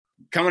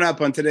Coming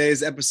up on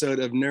today's episode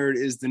of Nerd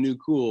is the New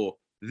Cool,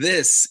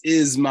 this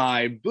is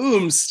my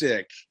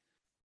boomstick.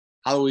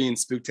 Halloween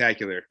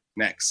Spooktacular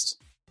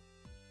next.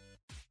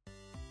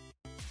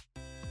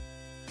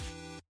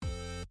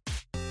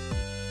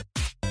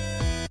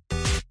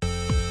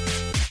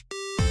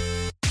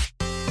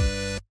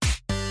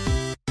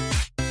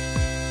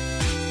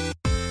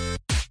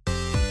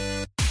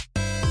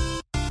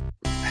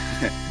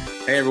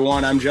 Hey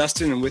everyone, I'm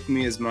Justin, and with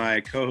me is my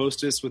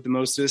co-hostess with the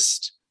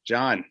mostest,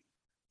 John.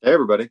 Hey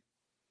everybody.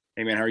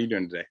 Hey man, how are you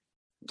doing today?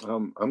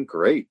 I'm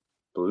great.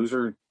 Blues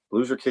are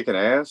kicking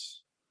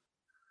ass.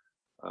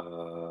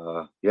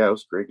 Yeah, it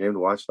was a great game to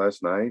watch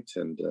last night,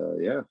 and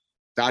yeah,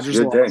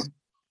 Dodgers lost.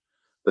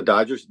 The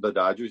Dodgers.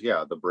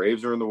 Yeah, the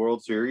Braves are in the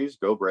World Series.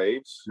 Go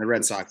Braves! And the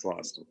Red Sox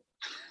lost.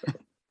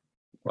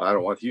 Well, I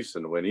don't want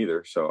Houston to win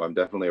either, so I'm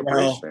definitely a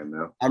Braves fan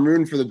now. I'm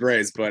rooting for the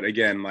Braves, but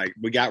again, like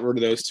we got rid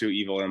of those two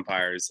evil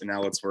empires, and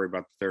now let's worry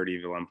about the third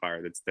evil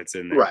empire that's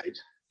in there. Right.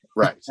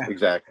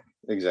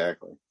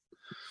 Exactly.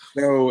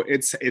 So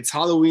it's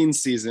Halloween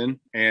season,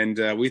 and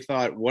we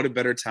thought, what a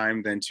better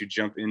time than to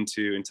jump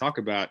into and talk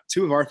about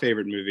two of our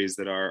favorite movies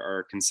that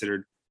are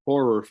considered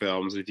horror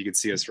films. If you could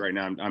see us right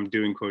now, I'm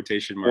doing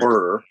quotation marks.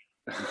 Horror.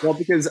 Well,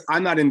 because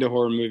I'm not into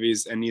horror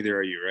movies, and neither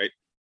are you, right?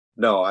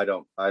 No, I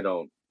don't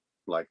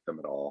like them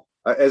at all.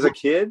 As a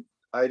kid,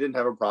 I didn't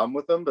have a problem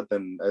with them, but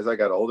then as I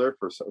got older,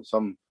 for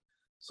some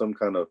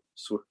kind of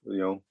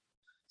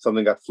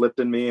something got flipped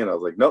in me, and I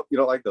was like, nope, you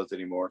don't like those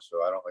anymore,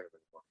 so I don't like them anymore.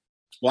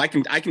 Well,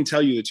 I can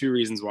tell you the two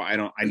reasons why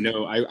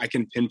I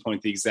can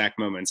pinpoint the exact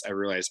moments I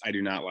realized I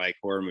do not like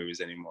horror movies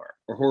anymore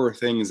or horror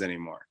things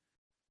anymore.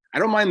 I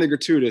don't mind the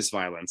gratuitous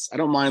violence. I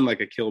don't mind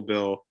like a Kill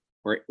Bill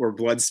where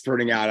blood's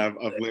spurting out of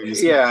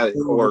limbs. Yeah,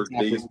 or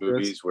these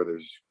movies where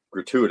there's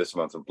gratuitous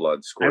amounts of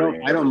blood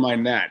squirting. I don't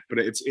mind that, but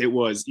it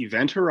was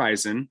Event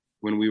Horizon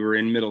when we were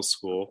in middle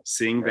school,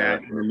 seeing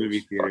that in the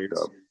movie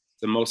theaters.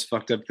 The most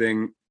fucked up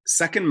thing,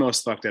 second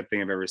most fucked up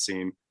thing I've ever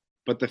seen.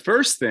 But the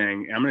first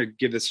thing, and I'm going to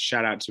give this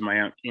shout out to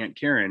my Aunt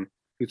Karen,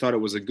 who thought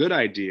it was a good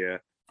idea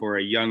for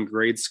a young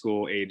grade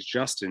school age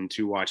Justin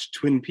to watch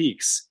Twin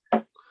Peaks.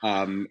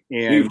 And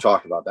you've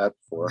talked about that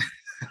before.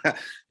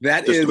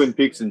 That is Twin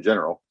Peaks in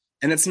general.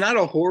 And it's not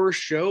a horror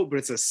show, but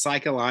it's a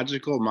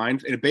psychological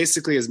mind. And it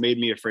basically has made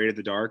me afraid of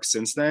the dark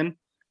since then.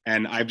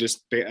 And I've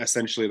just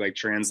essentially like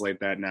translate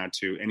that now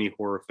to any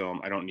horror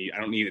film. I don't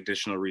need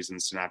additional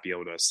reasons to not be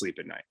able to sleep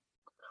at night.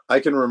 I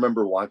can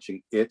remember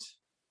watching it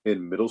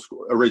in middle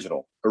school,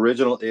 original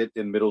it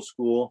in middle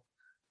school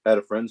at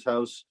a friend's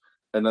house.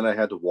 And then I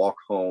had to walk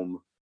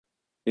home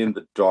in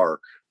the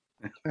dark,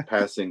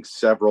 passing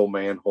several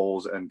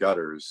manholes and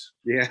gutters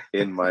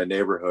in my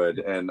neighborhood.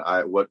 And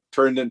what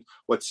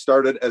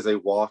started as a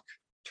walk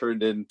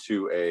turned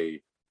into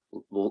a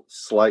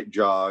slight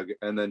jog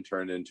and then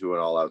turned into an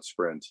all-out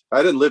sprint.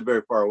 I didn't live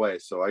very far away,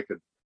 so I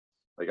could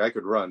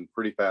run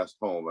pretty fast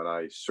home, and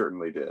I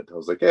certainly did. I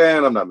was like,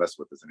 and I'm not messing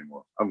with this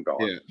anymore. I'm gone.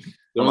 Yeah.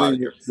 The only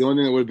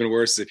thing that would have been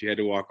worse is if you had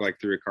to walk like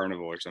through a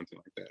carnival or something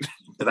like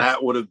that.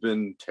 That would have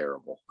been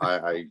terrible.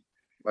 I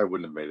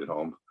wouldn't have made it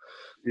home.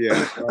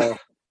 Yeah.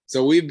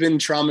 So we've been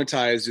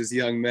traumatized as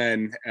young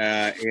men,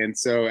 and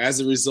so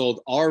as a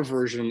result, our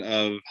version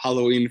of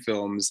Halloween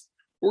films,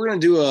 we're going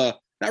to do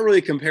not really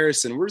a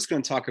comparison. We're just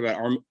going to talk about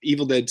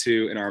Evil Dead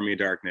 2 and Army of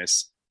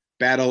Darkness,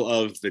 Battle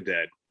of the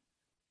Dead.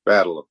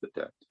 Battle of the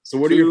Dead. So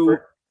what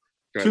are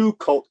two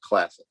cult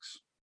classics?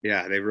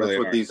 Yeah, they really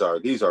That's what these are.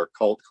 These are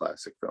cult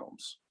classic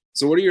films.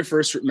 So what are your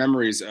first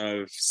memories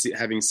of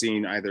having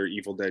seen either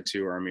Evil Dead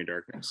 2 or Army of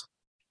Darkness?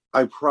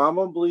 I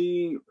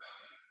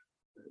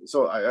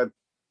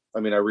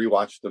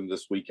rewatched them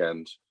this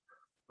weekend.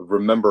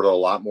 Remembered a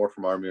lot more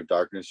from Army of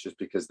Darkness just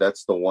because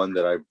that's the one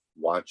that I've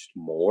watched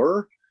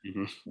more.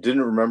 Mm-hmm.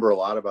 Didn't remember a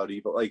lot about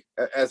Evil. Like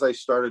as I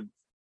started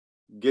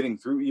getting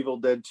through Evil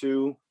Dead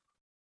 2,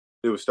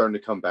 it was starting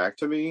to come back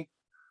to me.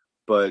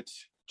 But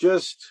it's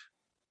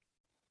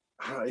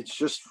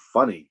just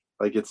funny.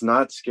 Like it's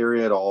not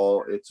scary at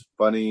all. It's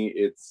funny.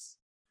 It's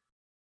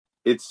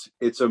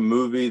a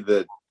movie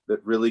that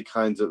really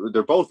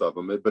they're both of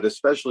them, but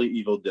especially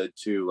Evil Dead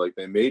 2. Like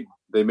they made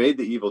the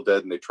Evil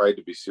Dead and they tried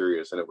to be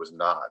serious and it was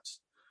not.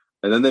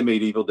 And then they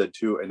made Evil Dead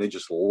 2 and they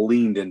just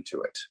leaned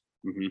into it.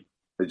 Mm-hmm.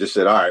 They just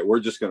said, all right, we're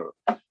just going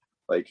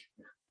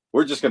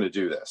to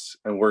do this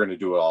and we're going to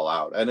do it all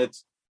out. And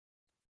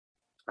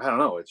I don't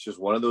know. It's just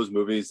one of those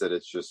movies that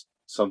it's just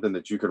something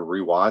that you can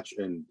rewatch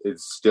and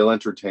it's still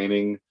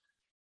entertaining.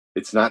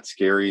 It's not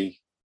scary.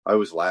 I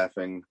was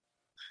laughing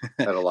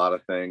at a lot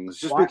of things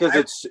just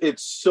because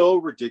it's so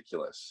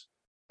ridiculous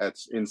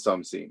in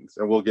some scenes,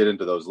 and we'll get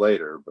into those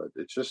later, but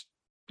it's just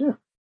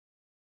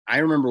I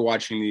remember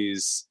watching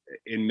these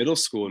in middle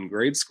school and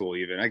grade school,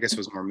 even I guess it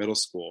was more middle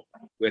school.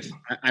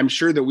 I'm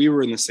sure that we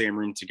were in the same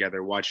room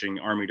together watching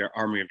Army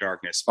of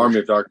Darkness. Army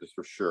of Darkness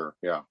for sure,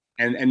 yeah.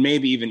 And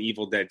maybe even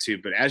Evil Dead 2.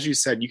 But as you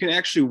said, you can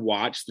actually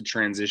watch the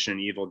transition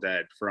Evil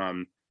Dead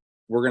from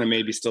we're going to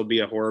maybe still be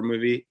a horror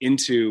movie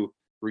into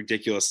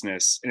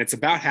ridiculousness. And it's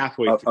about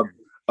halfway through.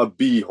 a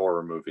B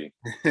horror movie.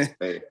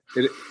 Hey.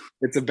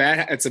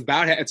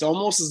 It's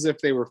almost as if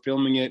they were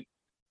filming it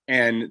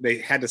and they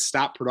had to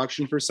stop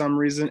production for some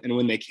reason. And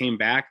when they came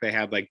back, they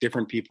had like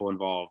different people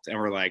involved and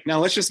were like, no,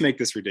 let's just make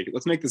this ridiculous.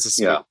 Let's make this a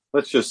sport. Yeah.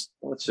 Let's just.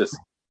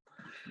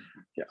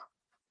 Yeah.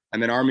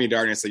 And then Army of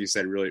Darkness, like you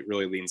said, really,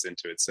 really leans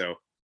into it. So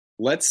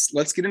let's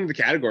get into the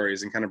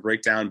categories and kind of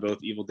break down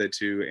both Evil Dead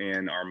 2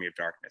 and Army of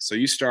Darkness. So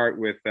you start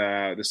with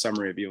the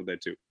summary of Evil Dead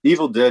 2.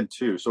 Evil Dead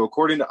 2. So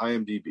according to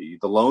IMDb,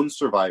 the lone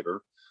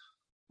survivor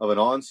of an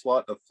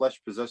onslaught of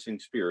flesh-possessing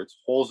spirits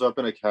holes up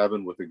in a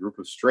cabin with a group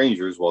of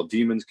strangers while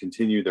demons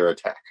continue their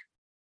attack.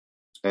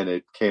 And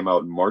it came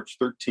out March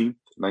 13th,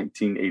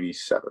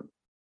 1987.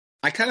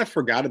 I kind of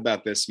forgot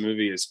about this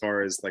movie as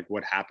far as like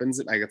what happens.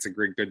 I guess a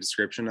great good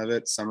description of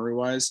it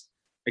summary-wise,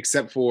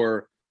 except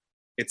for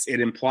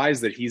it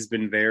implies that he's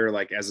been there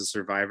like as a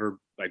survivor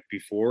like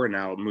before, and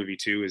now movie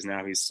 2 is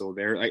now he's still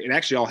there. Like, it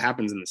actually all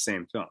happens in the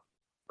same film.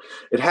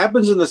 It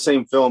happens in the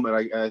same film, and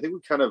I think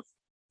we kind of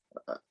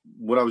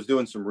when I was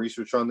doing some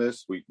research on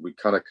this, we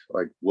kind of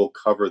like we'll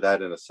cover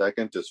that in a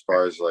second. As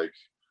far as like,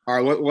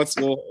 all right, let's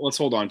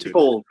hold on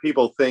to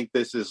people think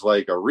this is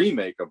like a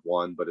remake of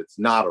one, but it's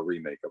not a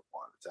remake of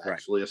one. It's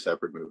actually a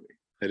separate movie.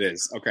 It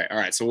is. Okay, all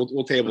right. So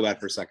we'll table that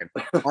for a second.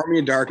 Army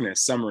of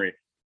Darkness summary.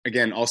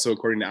 Again, also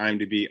according to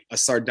IMDb, a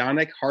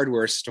sardonic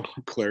hardware store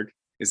clerk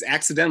is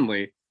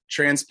accidentally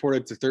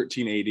transported to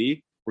 13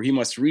 AD, where he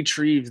must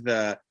retrieve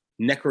the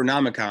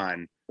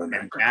Necronomicon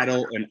and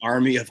battle an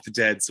army of the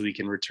dead so he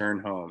can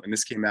return home. And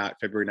this came out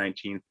February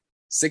 19th,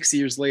 6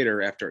 years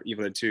later after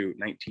Evil Dead 2,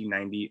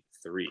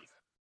 1993.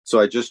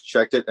 So I just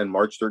checked it, and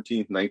March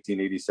 13th,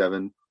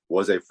 1987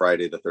 was a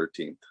Friday the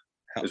 13th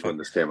is when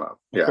this came out.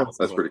 Yeah,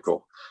 that's pretty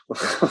cool.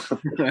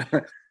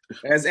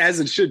 as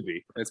it should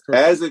be.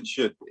 As it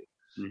should be.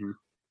 Mm-hmm.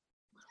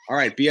 All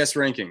right, BS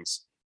rankings.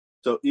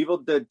 So Evil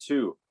Dead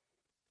 2,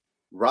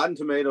 Rotten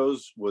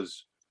Tomatoes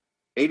was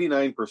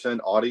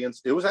 89%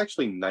 audience. It was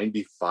actually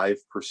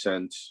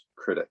 95%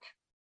 critic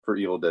for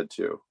Evil Dead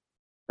 2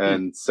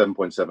 and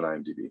 7.7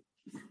 IMDb.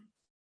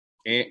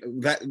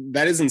 And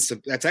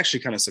that's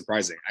actually kind of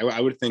surprising. I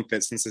would think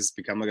that since it's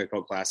become like a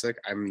cult classic,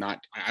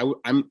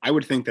 I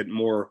would think that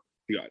more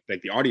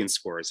like the audience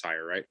score is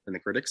higher, right, than the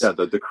critics. Yeah,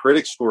 the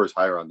critic score is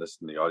higher on this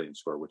than the audience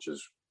score, which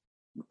is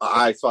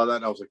I saw that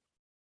and I was like,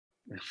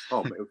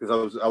 oh man,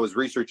 because I was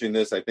researching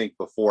this I think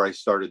before I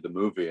started the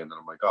movie, and then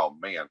I'm like, oh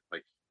man,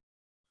 like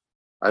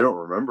I don't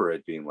remember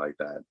it being like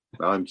that.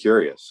 Now I'm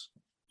curious.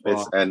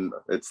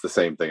 It's the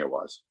same thing it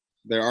was.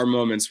 There are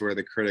moments where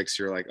the critics,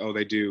 you're like, oh,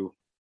 they do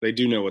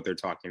know what they're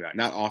talking about.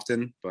 Not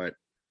often, but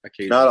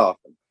occasionally. Not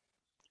often.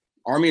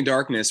 Army of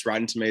Darkness,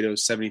 Rotten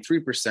Tomatoes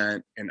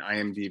 73%, and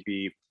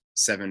IMDb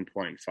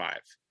 7.5.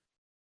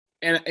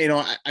 And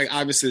I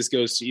obviously this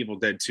goes to Evil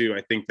Dead 2. I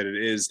think that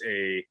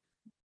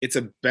it's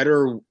a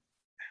better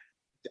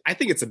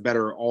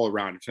all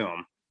around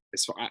film.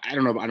 I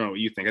don't know what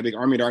you think. I think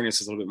Army of Darkness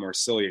is a little bit more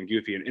silly and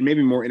goofy and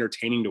maybe more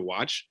entertaining to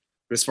watch.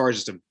 But as far as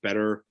just a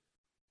better,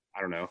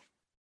 I don't know,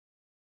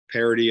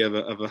 parody of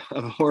a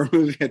horror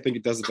movie, I think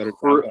it does a better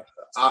job.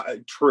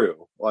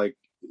 True, like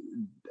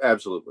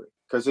absolutely,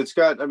 because it's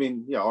got. I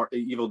mean,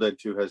 Evil Dead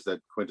 2 has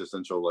that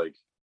quintessential like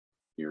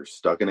you're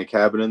stuck in a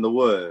cabin in the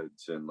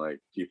woods and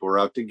like people are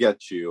out to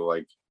get you,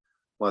 like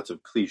lots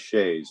of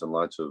cliches and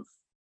lots of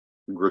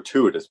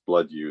gratuitous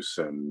blood use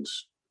and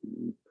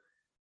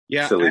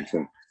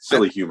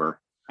silly humor.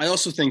 I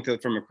also think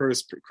that from a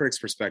critic's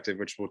perspective,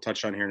 which we'll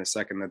touch on here in a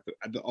second, that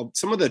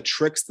some of the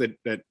tricks that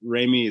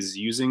Raimi is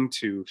using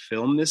to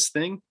film this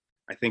thing,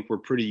 I think were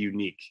pretty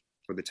unique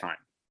for the time.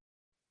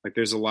 Like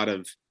there's a lot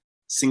of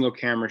single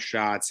camera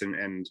shots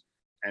and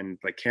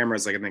like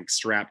cameras, like I think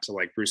strapped to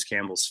like Bruce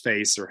Campbell's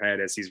face or head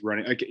as he's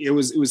running. Like it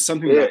was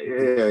something seen at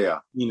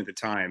the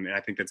time, and I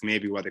think that's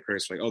maybe why the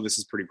critics were like, oh, this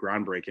is pretty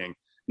groundbreaking,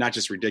 not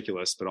just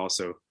ridiculous, but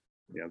also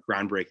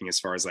groundbreaking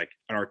as far as like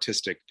an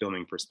artistic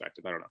filming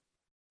perspective. I don't know.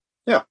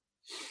 Yeah,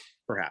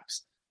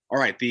 perhaps. All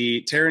right,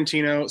 the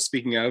Tarantino.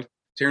 Speaking of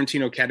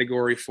Tarantino,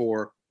 category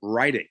for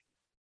writing.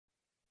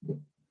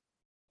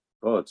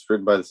 Oh, it's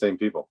written by the same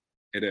people.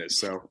 It is.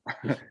 So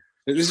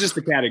this is just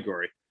the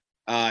category.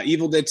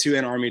 Evil Dead 2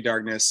 and Army of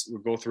Darkness were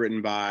both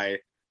written by,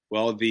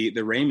 the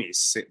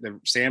Raimis, the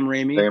Sam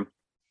Raimi.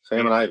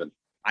 Sam and Ivan.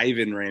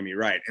 Ivan Raimi,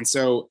 right. And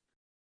so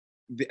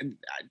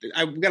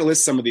I've got to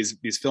list some of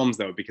these films,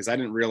 though, because I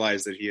didn't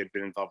realize that he had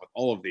been involved with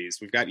all of these.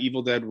 We've got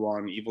Evil Dead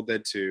 1, Evil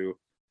Dead 2,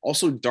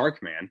 also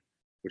Darkman,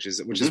 which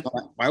is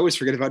I always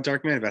forget about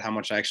Darkman, about how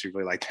much I actually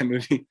really like that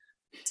movie.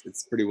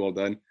 It's pretty well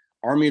done.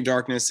 Army of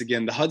Darkness,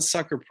 again, The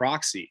Hudsucker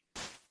Proxy,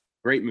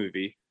 great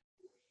movie.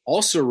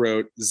 Also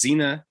wrote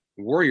Xena,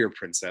 Warrior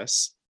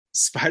Princess,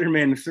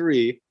 Spider-Man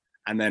 3,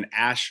 and then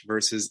Ash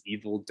versus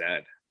Evil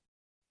Dead.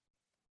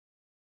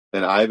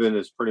 And Ivan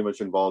is pretty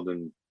much involved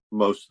in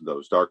most of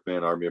those: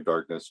 Darkman, Army of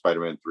Darkness,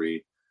 Spider-Man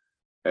 3,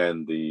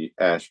 and the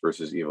Ash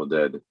versus Evil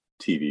Dead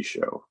TV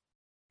show.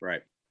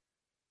 Right.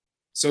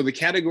 So the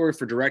category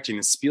for directing,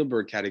 the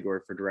Spielberg category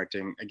for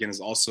directing, again, is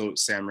also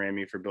Sam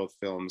Raimi for both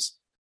films.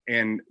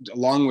 And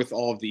along with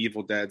all of the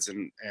Evil Deads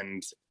and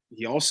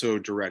he also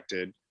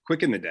directed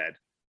Quick and the Dead,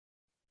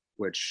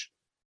 which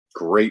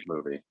great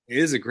movie. It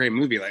is a great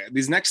movie. Like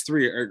these next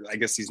three, or I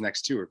guess these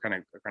next two are kind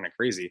of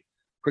crazy.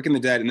 Quick and the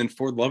Dead, and then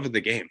For the Love of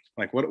the Game.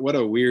 Like what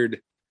a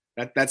weird.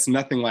 That's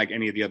nothing like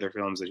any of the other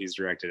films that he's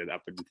directed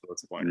up until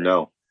this point. Right?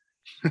 No,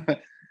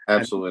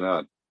 absolutely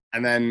not.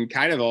 And then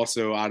kind of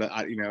also out of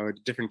a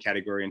different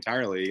category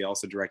entirely, he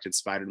also directed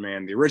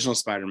Spider-Man, the original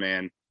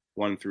Spider-Man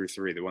 1 through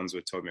 3, the ones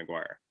with Tobey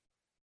Maguire.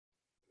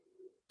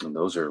 And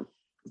those are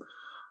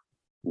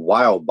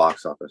wild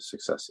box office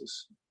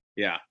successes.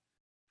 Yeah.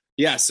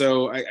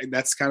 So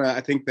that's kind of I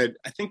think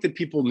that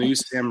people knew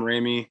Sam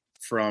Raimi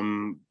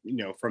from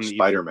the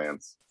Spider-Man.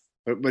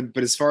 But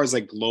as far as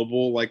like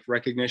global like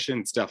recognition,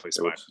 it's definitely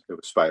Spider-Man. It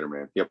was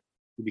Spider-Man. Yep.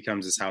 He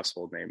becomes his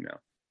household name now.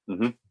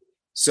 Mm-hmm.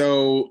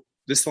 So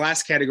this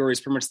last category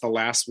is pretty much the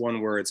last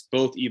one where it's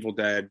both Evil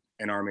Dead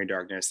and Army of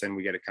Darkness. Then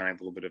we get a kind of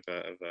a little bit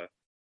of a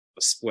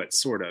split,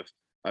 sort of.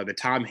 The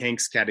Tom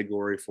Hanks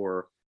category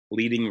for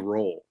leading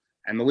role,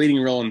 and the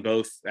leading role in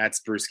both, that's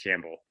Bruce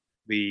Campbell,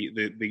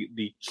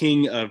 the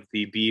king of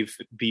the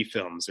B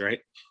films, right?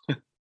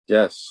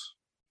 Yes.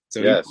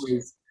 So yes.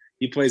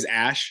 He plays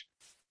Ash,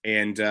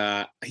 and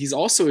he's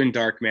also in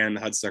Darkman and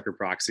the Hudsucker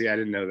Proxy. I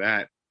didn't know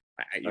that.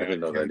 I didn't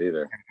know that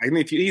either. I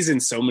mean, he's in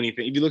so many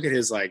things. If you look at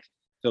his like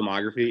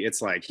filmography,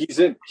 it's like he's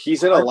in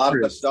a lot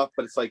of the stuff,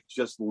 but it's like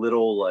just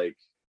little like.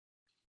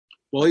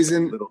 Well, he's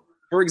in.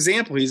 For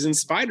example, he's in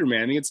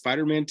Spider-Man. He had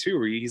Spider-Man 2,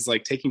 where he's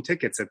like taking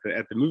tickets at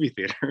the movie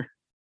theater.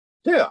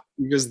 Yeah,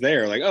 he was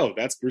there, like, oh,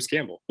 that's Bruce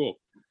Campbell. Cool.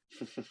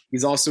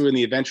 He's also in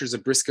The Adventures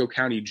of Briscoe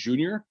County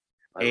Jr.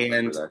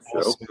 and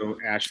also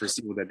Ash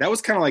vs. Evil Dead. That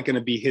was kind of like going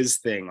to be his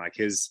thing, like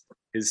his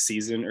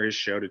season or his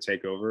show to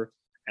take over.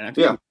 And I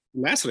think it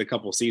lasted a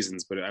couple of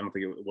seasons, but I don't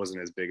think it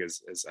wasn't as big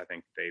as I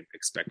think they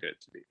expected it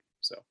to be.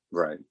 So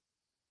right.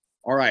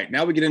 All right,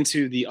 now we get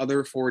into the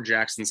other four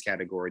Jacksons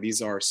category.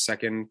 These are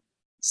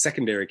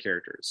secondary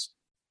characters.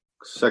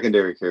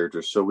 Secondary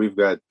characters. So we've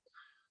got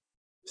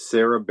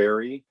Sarah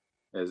Berry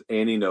as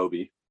Annie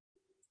Nobe,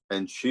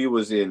 and she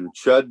was in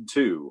Chud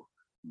 2,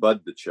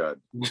 Bud the Chud.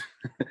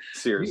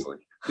 Seriously.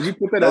 Did you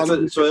put that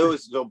on?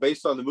 So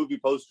based on the movie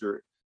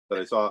poster that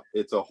I saw,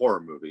 it's a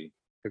horror movie.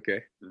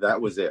 Okay.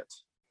 That was it.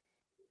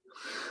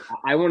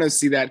 I want to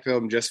see that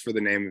film just for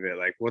the name of it.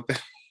 Like, what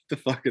the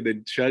fuck are the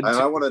Chud? And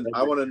I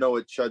want to know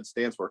what Chud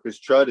stands for, because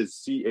Chud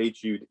is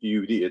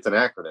CHUD. It's an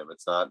acronym.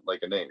 It's not like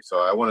a name.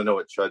 So I want to know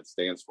what Chud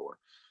stands for.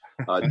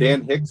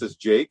 Dan Hicks is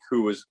Jake,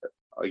 who was,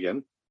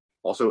 again,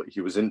 also he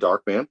was in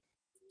Darkman,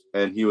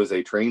 and he was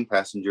a train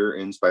passenger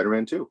in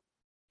Spider-Man 2.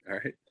 All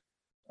right.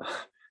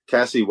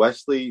 Cassie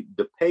Wesley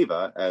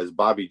DePaiva as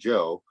Bobby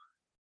Joe.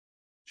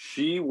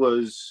 She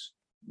was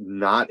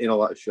not in a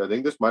lot. I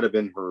think this might have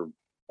been her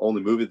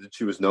only movie that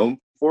she was known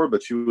for,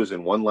 but she was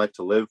in One Life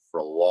to Live for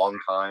a long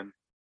time,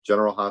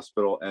 General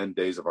Hospital, and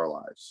Days of Our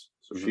Lives.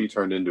 So she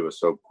turned into a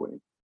soap queen.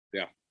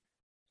 Yeah.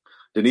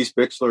 Denise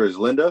Bixler is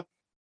Linda,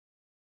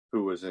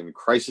 who was in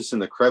Crisis in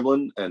the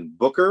Kremlin, and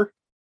Booker.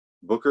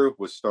 Booker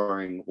was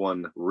starring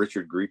one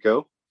Richard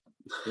Grieco.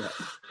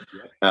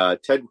 Yeah.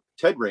 Ted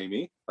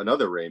Raimi,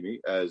 another Raimi,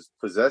 as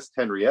Possessed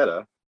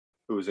Henrietta,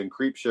 who was in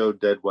Creepshow,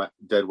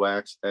 Dead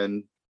Wax,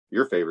 and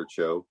your favorite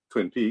show,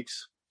 Twin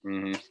Peaks.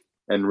 Mm-hmm.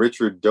 And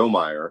Richard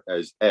Domeyer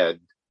as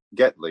Ed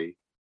Getley,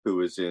 who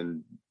was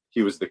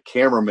the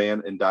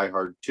cameraman in Die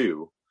Hard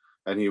 2,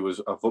 and he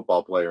was a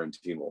football player in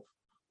Teen Wolf.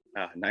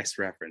 Nice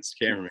reference,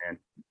 cameraman.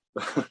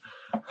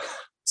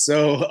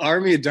 So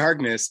Army of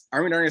Darkness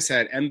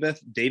had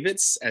Embeth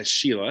Davidtz as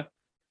Sheila,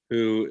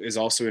 who is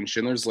also in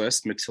Schindler's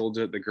List,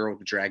 Matilda, the girl with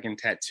the dragon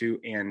tattoo,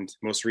 and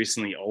most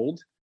recently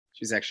Old.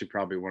 She's actually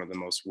probably one of the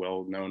most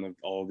well-known of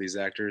all of these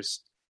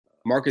actors.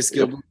 Marcus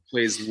Gilbert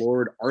plays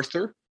Lord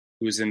Arthur,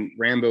 who is in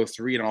Rambo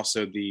 3 and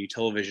also the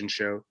television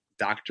show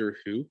Doctor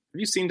Who. Have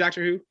you seen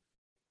Doctor Who?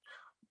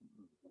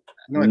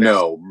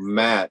 No,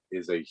 Matt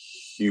is a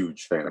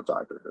huge fan of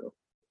Doctor Who.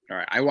 All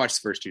right, I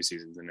watched the first 2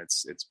 seasons, and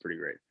it's pretty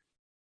great.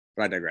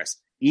 But I digress.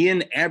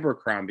 Ian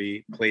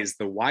Abercrombie plays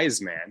the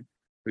Wise Man,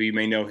 who you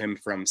may know him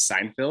from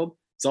Seinfeld.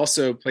 He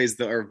also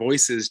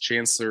voices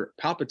Chancellor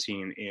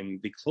Palpatine in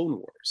the Clone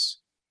Wars.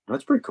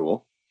 That's pretty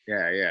cool.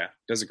 Yeah.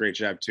 Does a great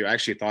job, too. I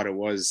actually thought it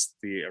was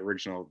the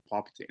original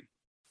Palpatine.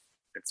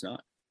 It's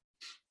not.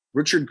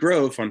 Richard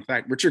Grove, fun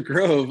fact, Richard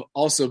Grove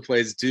also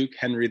plays Duke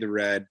Henry the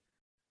Red,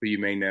 who you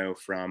may know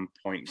from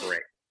Point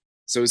Break.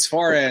 So as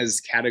far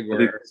as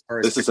category...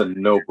 This is a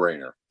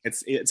no-brainer.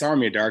 It's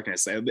Army of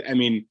Darkness. I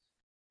mean...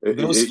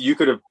 You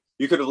could have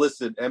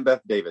listed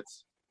Embeth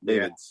Davidtz,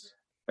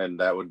 and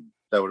that would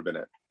have been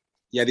it.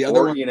 Yeah, the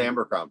other one, Ian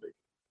Abercrombie,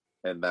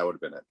 and that would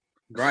have been it.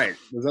 Right.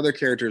 Those other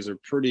characters are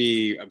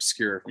pretty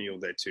obscure from Evil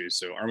Dead 2.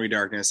 So Army of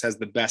Darkness has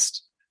the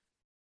best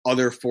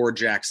other 4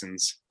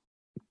 Jacksons.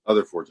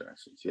 Other 4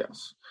 Jacksons,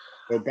 yes.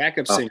 So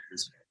backup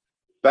singers.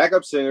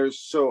 Backup singers.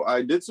 So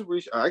I did some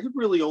research. I could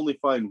really only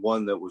find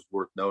one that was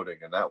worth noting,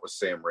 and that was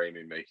Sam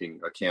Raimi making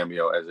a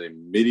cameo as a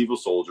medieval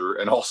soldier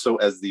and also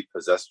as the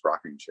possessed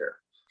rocking chair.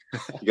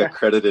 He got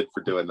credited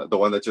for doing that. The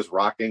one that's just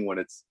rocking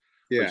when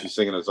she's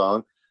singing a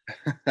song.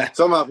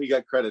 Somehow he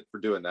got credit for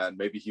doing that, and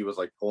maybe he was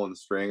like pulling the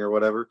string or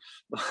whatever.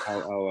 I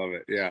love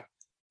it. Yeah,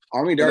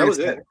 Army And that Darkness.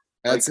 was it.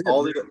 That's like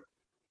it.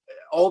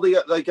 all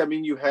the like. I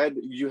mean, you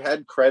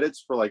had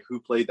credits for like who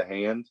played the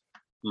hand,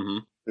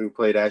 who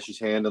played Ash's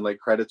hand, and like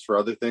credits for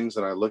other things.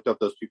 And I looked up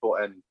those people,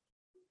 and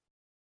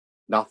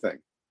nothing.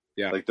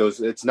 Yeah, like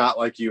those. It's not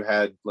like you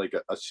had like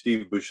a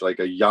Steve Buscemi, like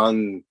a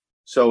young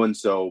so and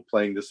so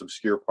playing this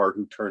obscure part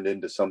who turned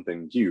into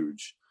something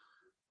huge.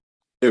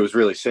 It was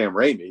really Sam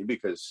Raimi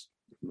because,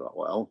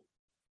 well,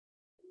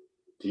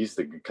 he's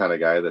the kind of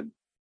guy that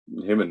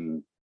him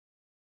and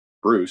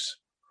Bruce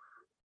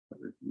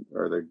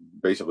are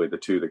basically the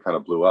two that kind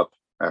of blew up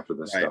after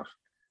this stuff.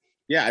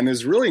 Yeah, and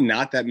there's really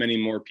not that many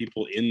more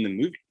people in the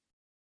movie.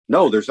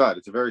 No, there's not.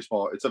 It's a very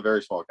small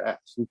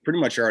cast. We pretty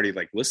much already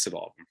like listed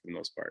all of them for the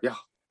most part. Yeah.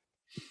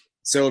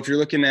 So if you're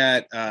looking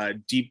at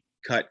deep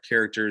cut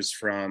characters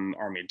from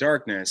Army of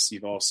Darkness,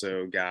 you've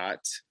also got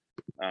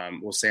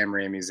Sam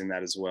Raimi's in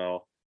that as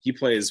well. He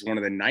plays one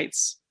of the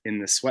knights in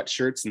the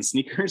sweatshirts and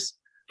sneakers.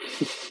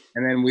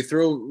 And then we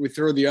throw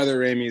the other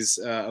Raimi's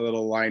a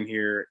little line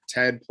here.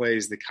 Ted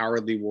plays the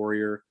cowardly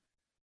warrior,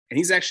 and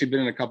he's actually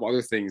been in a couple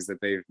other things that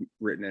they've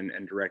written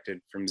and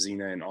directed, from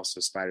Xena and also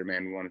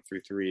Spider-Man 1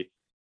 through 3.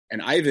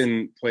 And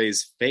Ivan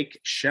plays Fake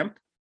Shemp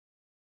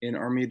in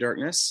Army of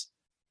Darkness.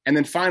 And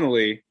then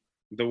finally,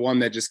 the one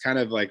that just kind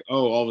of like,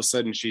 all of a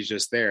sudden she's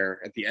just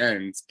there at the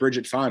end,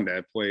 Bridget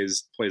Fonda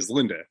plays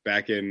Linda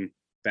back in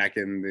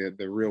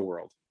the real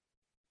world.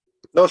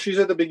 No, she's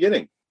at the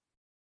beginning.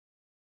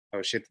 Oh,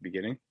 is she at the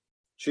beginning?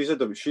 She's at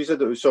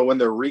the so when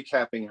they're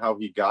recapping how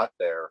he got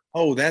there.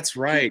 Oh, that's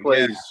right.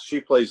 She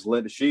plays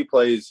Linda. She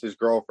plays his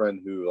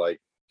girlfriend who like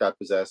got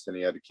possessed and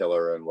he had to kill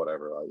her and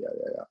whatever. Oh,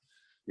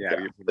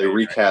 yeah. They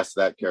recast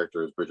that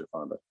character as Bridget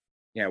Fonda.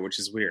 Yeah, which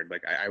is weird.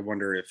 Like I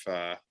wonder if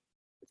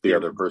the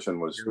other person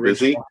was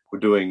busy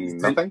doing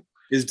nothing.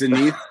 Is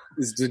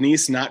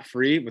Denise not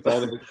free with all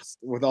the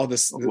with all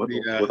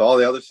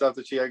the other stuff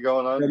that she had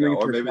going on? No,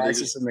 or maybe they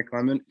just in the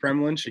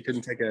Kremlin. She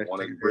couldn't take a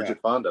Bridget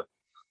Fonda.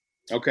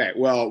 Okay,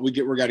 well we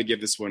got to give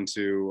this one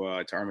to Army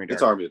of Darkness.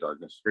 It's Army of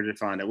Darkness. Bridget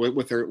Fonda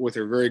with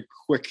her very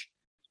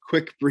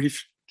quick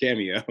brief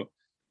cameo.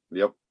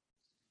 Yep.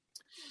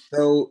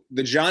 So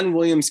the John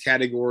Williams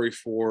category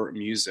for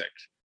music,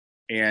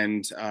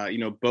 and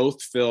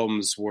both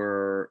films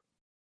were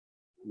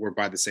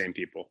by the same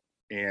people,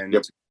 and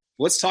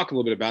let's talk a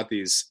little bit about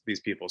these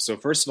people. So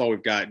first of all,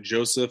 we've got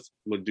Joseph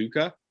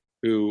LaDuca,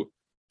 who,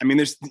 I mean,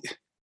 this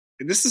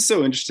is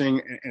so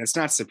interesting, and it's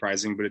not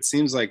surprising, but it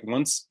seems like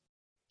once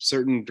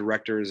certain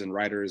directors and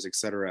writers,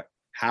 etc.,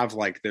 have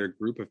like their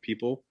group of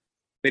people,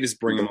 they just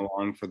bring them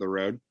along for the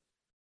road,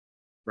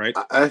 right?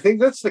 I think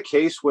that's the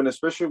case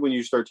especially when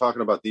you start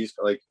talking about these,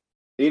 like,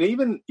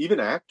 and even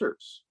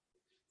actors,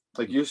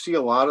 like you see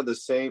a lot of the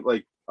same,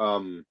 like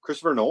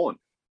Christopher Nolan.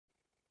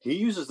 He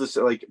uses this,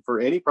 like, for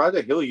any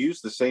project, he'll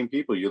use the same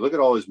people. You look at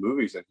all his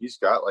movies, and he's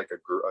got like a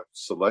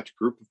select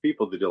group of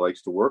people that he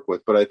likes to work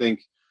with. But I think,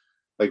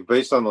 like,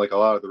 based on like a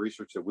lot of the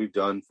research that we've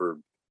done for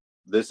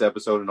this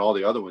episode and all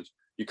the other ones,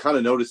 you kind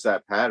of notice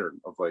that pattern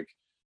of like,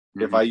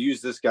 if I use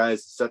this guy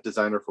as a set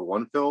designer for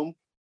one film,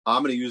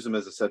 I'm going to use him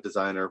as a set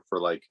designer for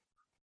like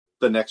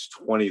the next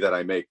 20 that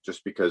I make,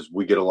 just because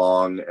we get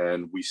along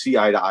and we see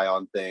eye to eye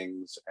on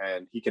things,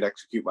 and he can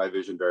execute my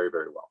vision very,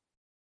 very well.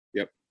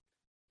 Yep.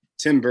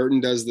 Tim Burton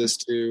does this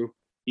too.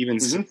 Even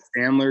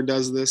Sandler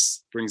does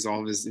this, brings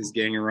all of his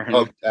gang around.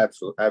 Oh,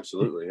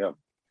 absolutely, yeah.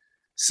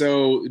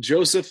 So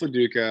Joseph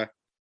LaDuca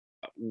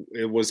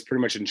was pretty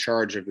much in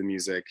charge of the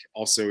music,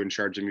 also in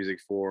charge of music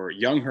for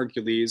Young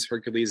Hercules,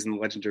 Hercules and the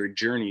Legendary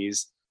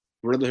Journeys,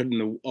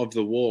 Brotherhood of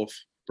the Wolf,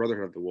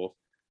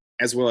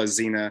 as well as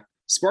Xena,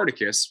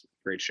 Spartacus,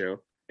 great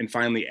show, and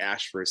finally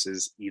Ash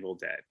versus Evil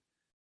Dead.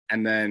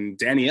 And then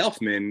Danny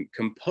Elfman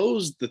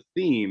composed the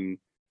theme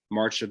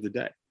March of the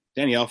Dead.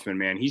 Danny Elfman,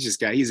 man, he's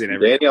in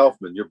everywhere. Danny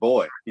Elfman, your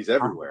boy, he's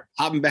everywhere.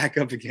 Hopping back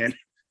up again.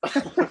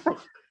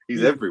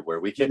 He's everywhere.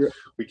 We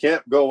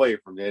can't go away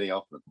from Danny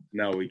Elfman.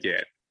 No, we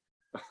can't.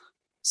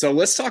 So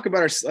let's talk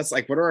about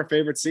what are our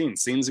favorite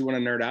scenes we want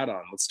to nerd out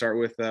on. Let's start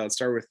with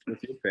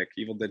your pick,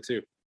 Evil Dead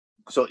 2.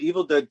 So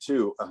Evil Dead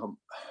 2,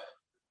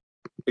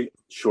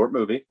 short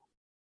movie,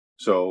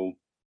 so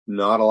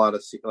not a lot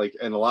of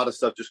and a lot of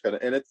stuff just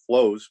and it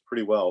flows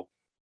pretty well.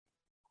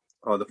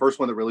 The first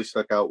one that really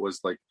stuck out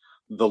was like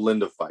the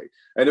Linda fight,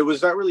 and it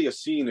was not really a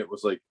scene. It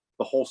was like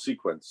the whole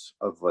sequence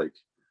of like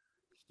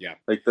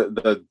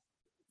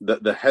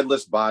the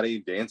headless body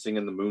dancing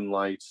in the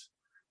moonlight,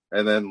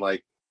 and then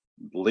like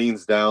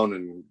leans down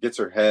and gets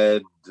her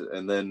head,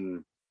 and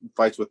then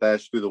fights with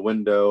Ash through the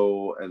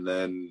window, and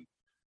then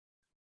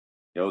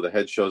the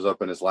head shows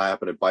up in his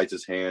lap and it bites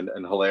his hand,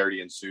 and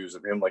hilarity ensues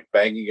of him like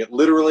banging it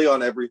literally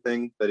on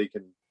everything that he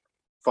can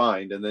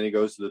find, and then he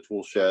goes to the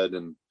tool shed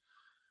and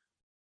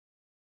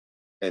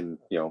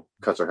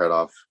cuts her head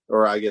off,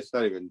 or I guess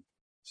not even,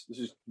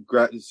 just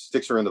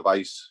sticks her in the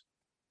vise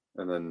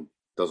and then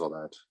does all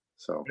that.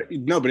 So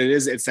no, but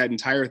it's that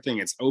entire thing.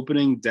 It's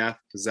opening, death,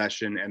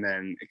 possession, and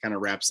then it kind of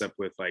wraps up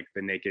with like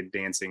the naked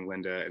dancing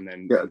Linda, and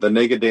then the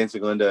naked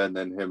dancing Linda, and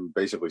then him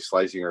basically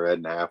slicing her head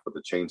in half with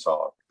a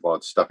chainsaw while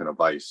it's stuck in a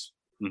vice.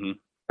 Mm-hmm.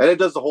 And it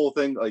does the whole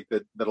thing like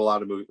that a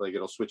lot of movies, like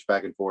it'll switch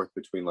back and forth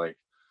between like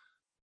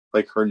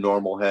her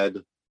normal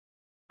head,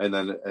 and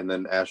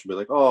then Ash will be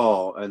like,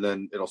 oh, and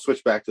then it'll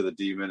switch back to the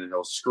demon and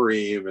he'll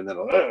scream, and then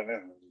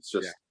it's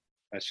just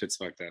that shit's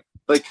fucked up.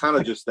 Like kind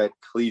of just that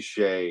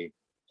cliche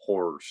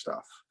horror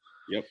stuff.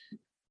 Yep.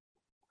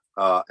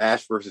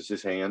 Ash versus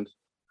his hand.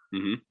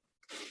 Mm-hmm.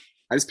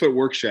 I just put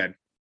work shed.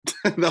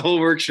 The whole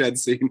work shed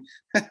scene.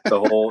 The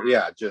whole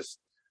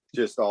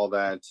just all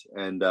that,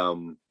 and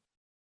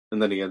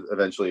then he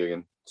eventually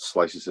again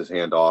slices his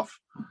hand off.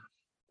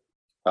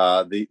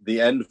 The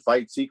end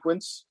fight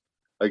sequence,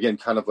 again,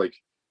 kind of like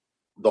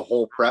the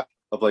whole prep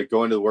of like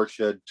going to the work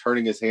shed,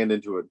 turning his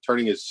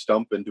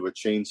stump into a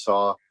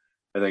chainsaw,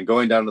 and then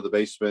going down to the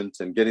basement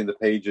and getting the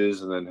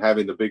pages, and then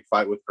having the big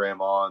fight with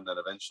Grandma, and then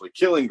eventually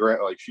killing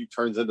Grandma. Like she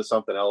turns into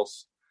something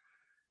else,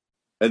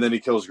 and then he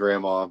kills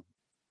Grandma,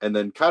 and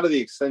then kind of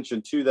the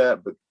extension to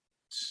that, but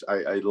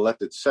I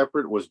left it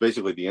separate, was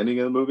basically the ending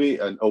of the movie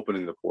and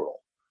opening the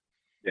portal.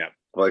 Yeah,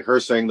 like her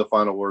saying the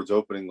final words,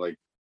 opening like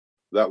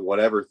that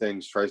whatever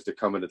things tries to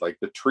come into, like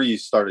the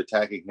trees start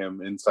attacking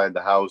him inside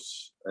the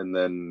house, and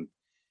then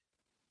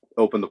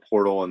open the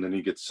portal, and then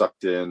he gets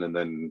sucked in, and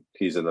then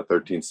he's in the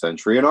 13th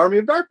century and Army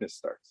of Darkness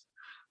starts.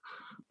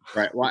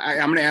 Right. Well,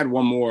 I'm going to add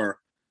one more,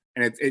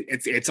 and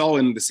it's all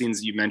in the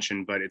scenes you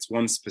mentioned, but it's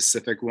one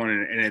specific one,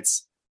 and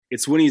it's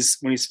when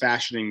he's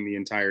fashioning the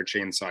entire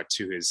chainsaw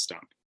to his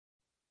stump,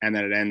 and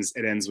then it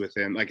ends with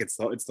him like it's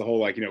the whole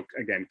like, you know,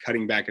 again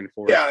cutting back and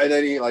forth. Yeah, and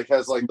then he like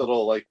has like the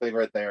little like thing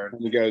right there, and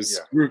he goes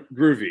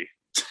groovy.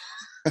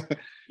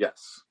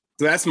 Yes.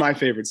 So that's my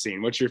favorite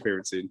scene. What's your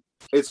favorite scene?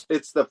 It's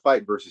the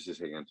fight versus his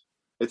hand.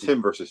 It's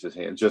him versus his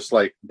hand. Just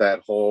like that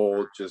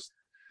whole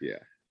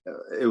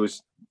it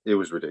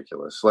was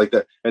ridiculous. Like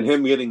that, and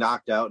him getting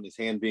knocked out and his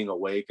hand being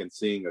awake and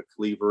seeing a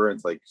cleaver, and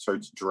it's like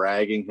starts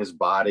dragging his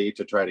body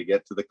to try to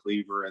get to the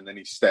cleaver, and then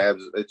he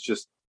stabs. It's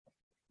just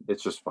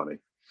funny.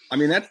 I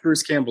mean, that's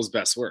Bruce Campbell's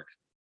best work.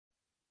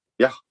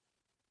 Yeah.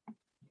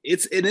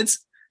 It's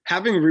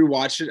having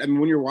rewatched it. I mean,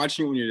 when you're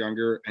watching it when you're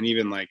younger, and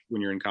even like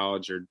when you're in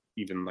college or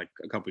even like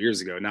a couple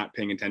years ago, not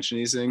paying attention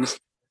to these things,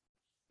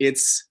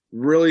 it's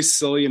really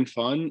silly and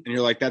fun. And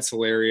you're like, that's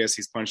hilarious.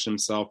 He's punched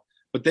himself.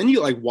 But then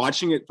you like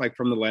watching it like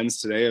from the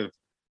lens today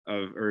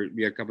or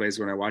a couple days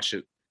when I watched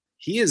it,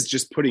 he is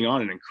just putting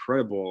on an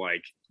incredible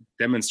like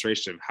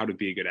demonstration of how to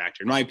be a good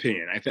actor. In my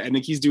opinion, I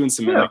think he's doing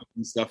some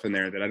stuff in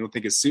there that I don't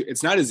think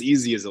it's not as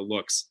easy as it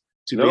looks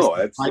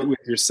to fight with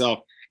yourself.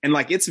 And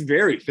like, it's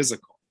very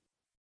physical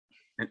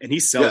and he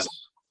sells it.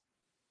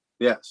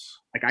 Yes.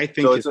 Like I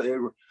think so it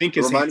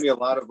reminded me a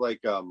lot of like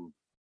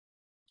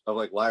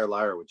Liar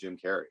Liar with Jim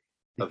Carrey,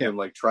 of him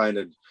like trying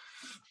to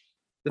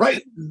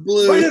write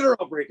it or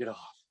I'll break it off.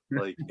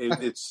 Like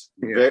it's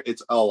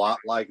a lot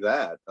like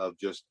that, of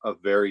just a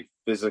very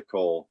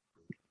physical,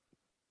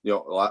 you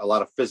know, a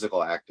lot of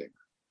physical acting.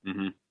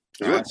 Mm-hmm.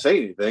 He wouldn't say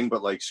anything,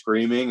 but like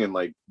screaming and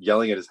like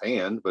yelling at his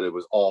hand, but it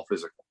was all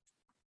physical.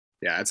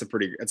 Yeah, that's a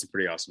pretty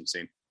awesome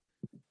scene.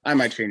 I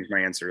might change my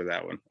answer to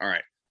that one. All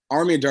right.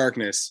 Army of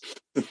Darkness,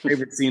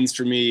 favorite scenes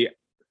for me,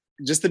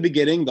 just the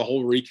beginning, the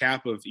whole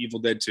recap of Evil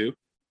Dead 2.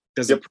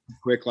 Does a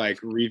quick like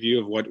review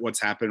of what's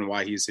happened and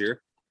why he's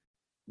here.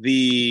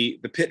 The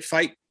pit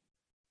fight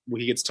where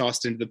he gets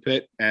tossed into the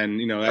pit,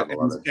 and you know that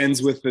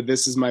ends with the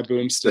 "This is my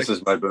boomstick." This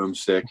is my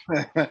boomstick.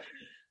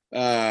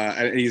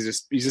 And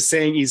he's just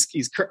saying he's.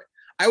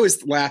 I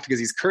always laugh because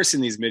he's cursing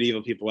these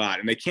medieval people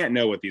out, and they can't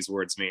know what these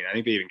words mean. I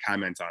think they even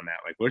comment on that,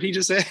 like, "What did he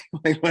just say?"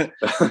 Like, what?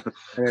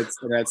 And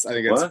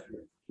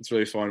it's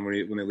really fun when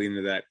they lean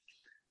into that.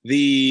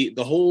 The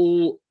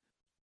whole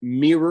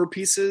mirror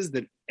pieces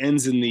that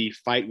ends in the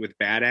fight with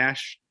Bad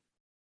Ash.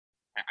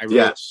 I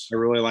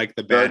really like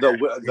the bad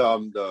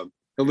the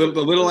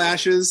little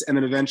ashes, and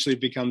then eventually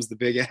it becomes the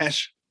big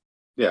ash.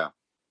 Yeah,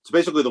 so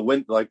basically the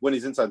wind, like when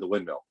he's inside the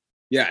windmill.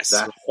 Yes,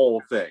 that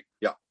whole thing.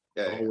 Yeah,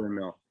 the whole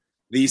windmill.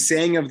 The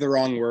saying of the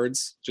wrong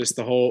words, just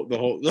the whole.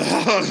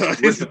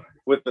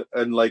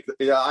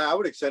 I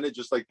would extend it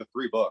just like the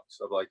 3 books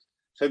of like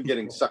him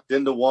getting sucked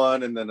into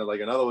one, and then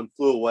like another one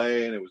flew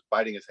away and it was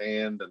biting his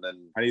hand, and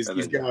then he's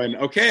going,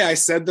 okay, I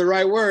said the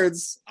right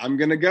words, I'm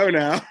gonna go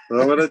now.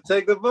 I'm gonna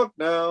take the book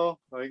now,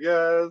 I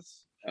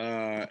guess.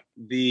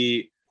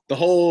 The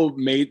whole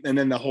and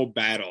then the whole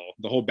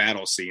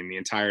battle scene, the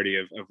entirety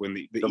of when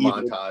the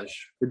montage,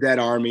 the dead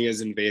army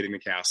is invading the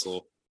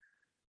castle,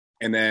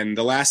 and then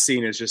the last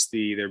scene is just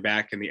they're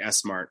back in the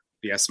S-Mart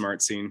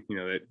scene, you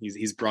know, that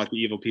he's brought the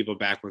evil people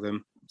back with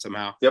him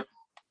somehow. Yep.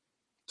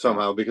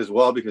 Somehow, because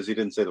he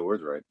didn't say the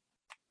words right.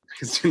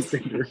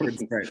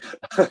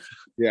 Right.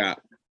 Yeah.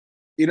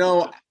 You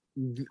know,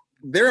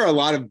 there are a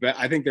lot of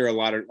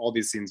all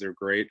these scenes are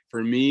great.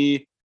 For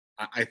me,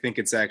 I think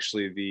it's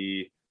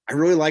actually I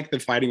really like the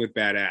fighting with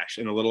Bad Ash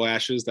and the Little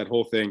Ashes. That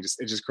whole thing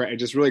it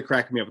just really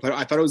cracked me up.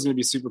 I thought it was going to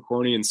be super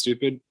corny and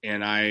stupid,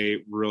 and I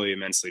really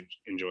immensely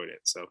enjoyed it.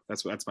 So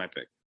that's my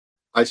pick.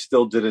 I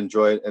still did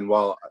enjoy it, and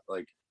while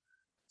like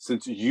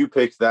since you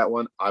picked that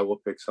one, I will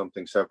pick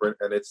something separate,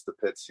 and it's the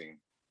pit scene.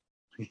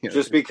 Yeah.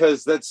 Just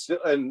because that's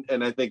and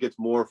I think it's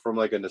more from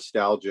like a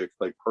nostalgic,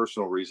 like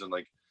personal reason.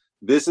 Like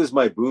This Is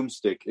My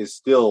Boomstick is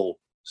still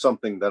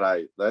something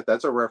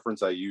that's a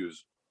reference I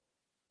use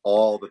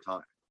all the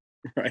time.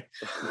 Right.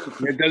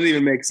 It doesn't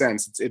even make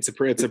sense. It's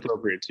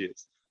appropriate to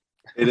use.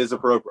 It is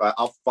appropriate.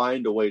 I'll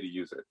find a way to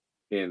use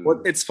it.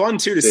 Well, it's fun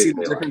too to see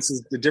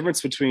the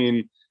difference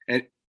between,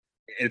 and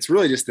it's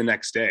really just the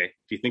next day.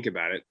 If you think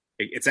about it,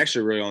 it's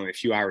actually really only a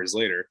few hours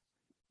later.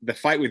 The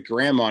fight with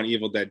Grandma in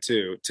Evil Dead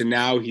 2 to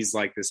now he's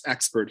like this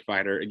expert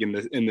fighter again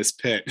in this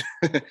pit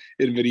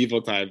in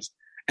medieval times.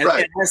 And,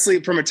 right. And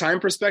honestly, from a time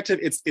perspective,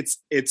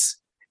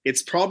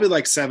 it's probably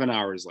like 7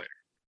 hours later.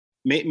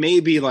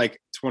 Maybe like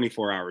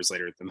 24 hours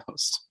later at the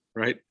most,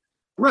 right?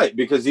 Right,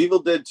 because Evil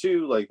Dead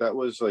 2, like that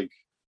was like,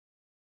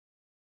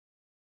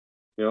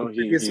 you know,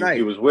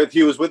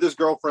 he was with his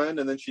girlfriend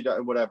and then she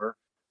died, whatever,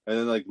 and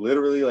then like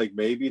literally like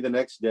maybe the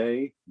next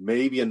day,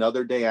 maybe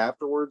another day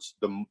afterwards,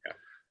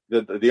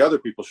 the other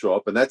people show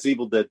up, and that's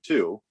Evil Dead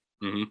 2,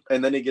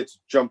 and then he gets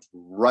jumped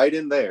right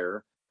in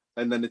there,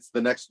 and then it's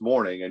the next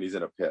morning and he's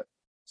in a pit.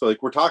 So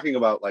like we're talking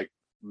about like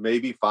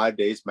maybe 5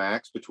 days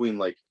max between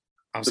like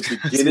the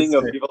beginning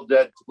of Evil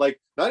Dead, like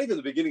not even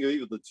the beginning of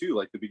Evil Dead 2,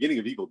 like the beginning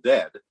of Evil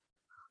Dead.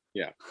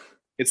 Yeah,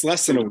 it's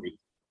less than a week.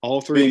 All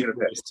three.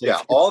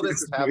 Yeah, all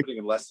this is happening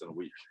in less than a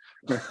week.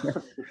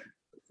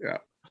 Yeah.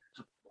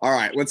 All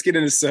right, let's get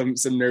into some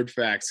nerd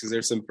facts because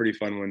there's some pretty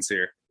fun ones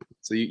here.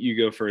 So you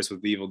go first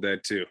with Evil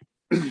Dead 2.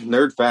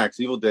 Nerd facts,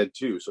 Evil Dead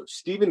 2. So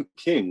Stephen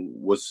King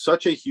was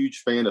such a huge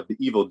fan of the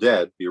Evil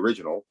Dead, the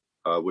original,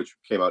 which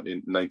came out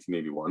in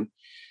 1981,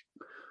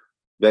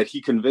 that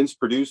he convinced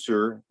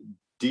producer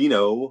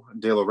Dino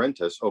De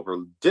Laurentiis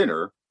over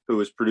dinner, who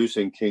was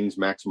producing King's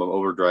Maximum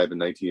Overdrive in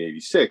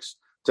 1986,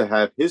 to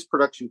have his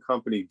production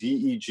company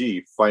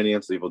DEG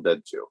finance Evil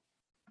Dead 2.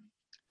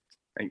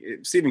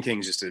 Stephen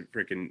King's just a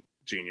freaking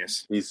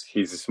genius.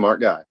 He's a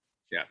smart guy.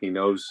 Yeah, he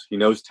knows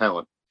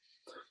talent.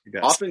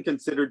 Often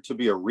considered to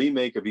be a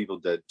remake of Evil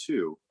Dead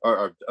 2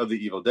 or of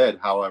the Evil Dead.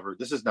 However,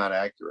 this is not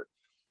accurate.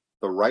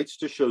 The rights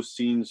to show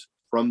scenes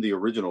from the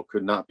original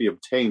could not be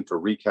obtained to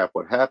recap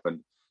what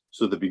happened,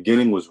 so the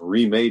beginning was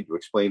remade to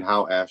explain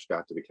how Ash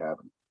got to the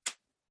cabin.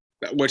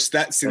 That's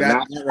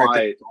why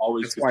it's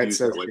always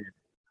confusing. So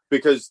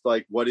because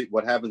like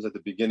what happens at the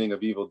beginning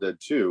of Evil Dead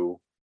 2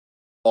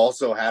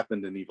 also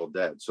happened in Evil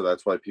Dead, so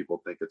that's why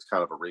people think it's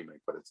kind of a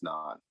remake, but it's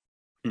not.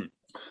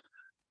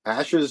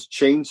 Ash's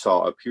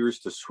chainsaw appears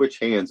to switch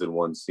hands in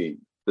one scene.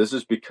 This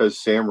is because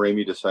Sam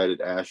Raimi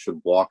decided Ash should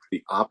walk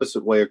the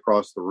opposite way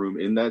across the room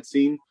in that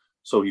scene,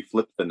 so he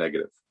flipped the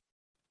negative.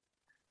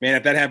 Man,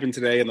 if that happened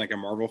today in like a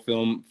Marvel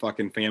film,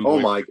 fucking fanboy. Oh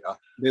my god,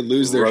 they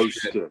lose their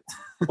shit.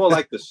 Well,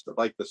 like the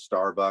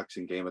Starbucks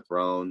and Game of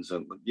Thrones,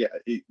 and it would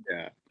be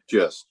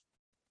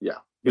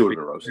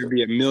roasted. There'd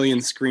be a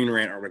million Screen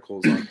Rant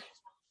articles on.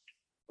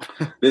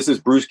 This is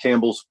Bruce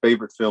Campbell's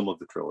favorite film of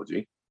the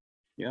trilogy.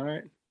 Yeah, all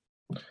right.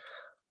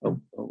 Oh,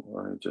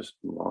 I just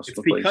lost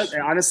the place.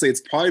 Honestly,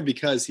 it's probably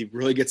because he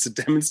really gets to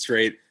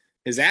demonstrate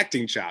his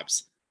acting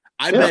chops.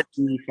 I bet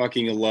he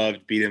fucking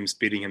loved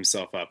beating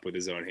himself up with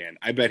his own hand.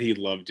 I bet he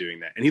loved doing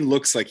that, and he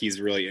looks like he's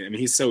really. I mean,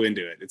 he's so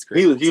into it. It's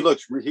great. He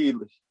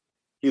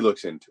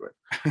looks into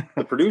it.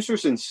 The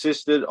producers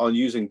insisted on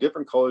using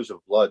different colors of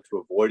blood to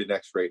avoid an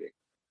X rating.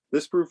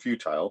 This proved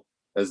futile,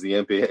 as the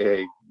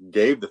MPAA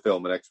gave the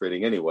film an X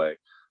rating anyway.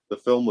 The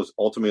film was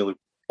ultimately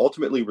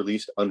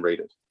released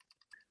unrated.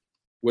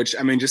 Which,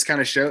 I mean, just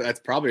kind of show that's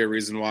probably a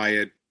reason why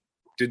it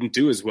didn't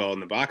do as well in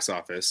the box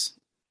office.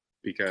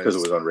 Because it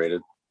was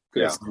unrated.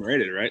 Yeah. It's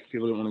unrated, right?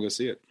 People didn't want to go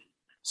see it.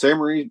 Sam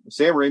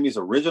Raimi's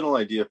original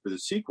idea for the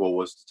sequel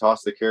was to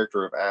toss the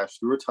character of Ash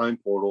through a time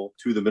portal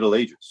to the Middle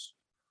Ages.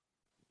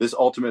 This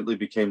ultimately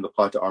became the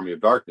plot to Army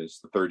of Darkness,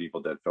 the third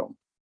Evil Dead film.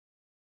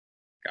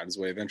 Got his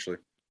way eventually.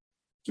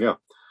 Yeah.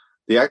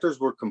 The actors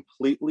were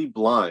completely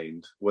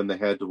blind when they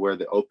had to wear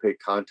the opaque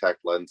contact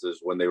lenses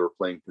when they were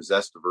playing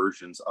possessed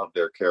versions of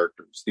their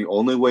characters. The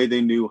only way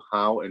they knew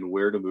how and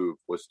where to move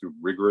was through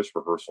rigorous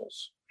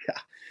rehearsals. Yeah.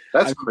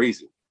 That's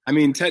crazy. I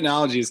mean,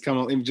 technology has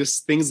come,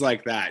 just things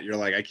like that. You're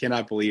like, I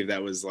cannot believe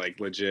that was like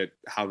legit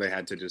how they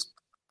had to just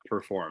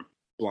perform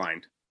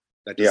blind.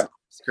 It's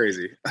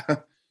crazy.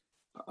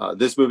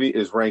 This movie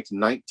is ranked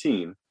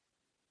 19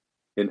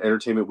 in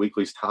Entertainment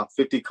Weekly's top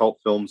 50 cult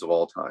films of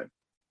all time.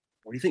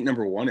 What do you think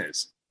number one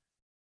is?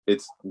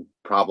 It's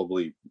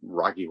probably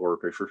Rocky Horror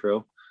Picture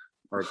Show,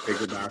 or Big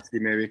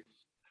Lebowski, maybe.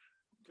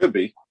 Could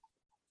be.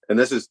 And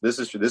this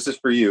is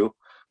for you.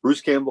 Bruce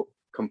Campbell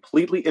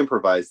completely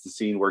improvised the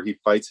scene where he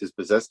fights his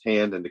possessed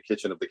hand in the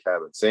kitchen of the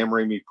cabin. Sam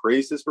Raimi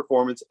praised his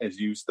performance and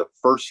used the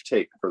first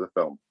take for the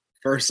film.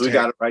 So we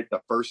got it right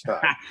the first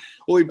time.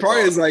 Well, he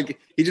probably is like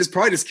he just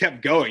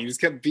kept going. He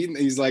just kept beating.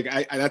 He's like,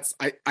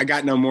 I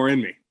got no more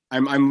in me.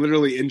 I'm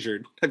literally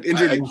injured. I'm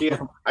injured.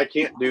 I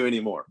can't do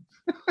anymore.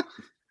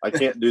 I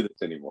can't do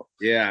this anymore.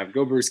 Yeah,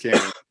 go Bruce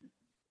Campbell.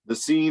 The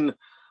scene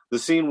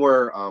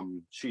where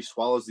she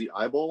swallows the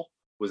eyeball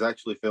was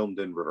actually filmed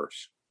in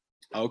reverse.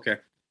 Okay.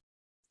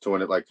 So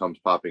when it like comes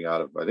popping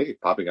out of, I think it's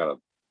popping out of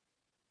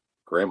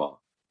grandma.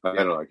 I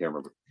don't know. I can't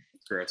remember.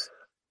 It's gross.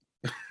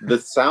 The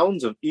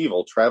sounds of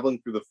evil traveling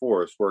through the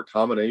forest were a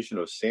combination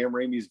of Sam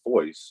Raimi's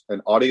voice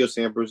and audio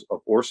samples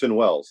of Orson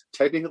Welles,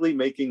 technically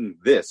making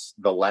this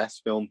the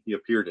last film he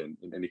appeared in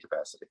any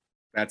capacity.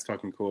 That's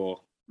fucking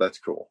cool. That's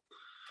cool.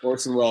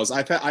 Orson Welles.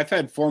 I've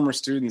had former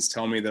students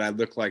tell me that I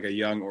look like a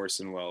young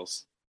Orson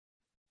Welles.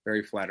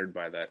 Very flattered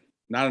by that.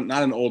 Not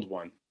an old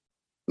one.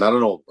 Not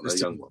an old one,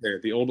 Just a young one.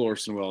 The old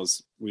Orson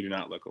Welles we do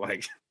not look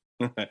like.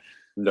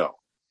 No.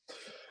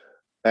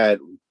 At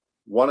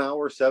 1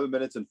 hour, 7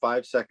 minutes, and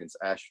 5 seconds,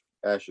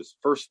 Ash's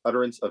first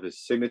utterance of his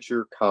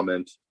signature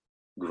comment,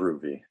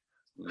 groovy.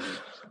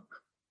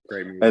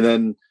 Great movie. And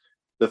then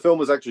the film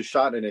was actually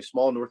shot in a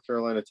small North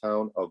Carolina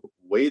town of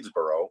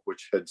Wadesboro,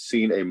 which had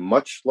seen a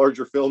much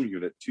larger film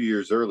unit 2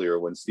 years earlier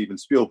when Steven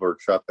Spielberg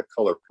shot The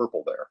Color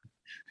Purple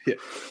there.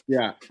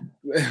 Yeah.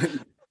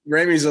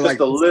 Raimi's just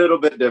a little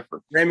bit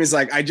different. Raimi's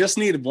like, I just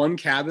need one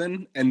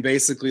cabin and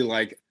basically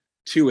like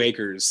 2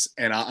 acres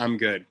and I'm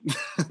good.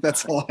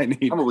 That's all I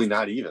need. Probably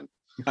not even.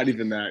 Not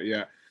even that,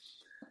 yeah.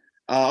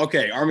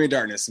 Okay, Army of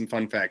Darkness, some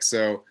fun facts.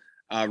 So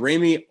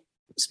Raimi,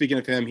 speaking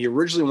of him, he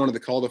originally wanted to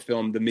call the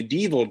film The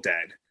Medieval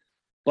Dead,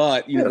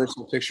 but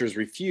Universal Pictures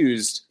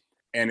refused,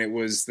 and it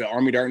was the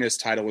Army of Darkness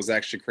title was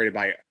actually created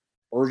by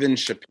Irvin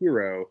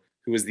Shapiro,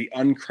 who was the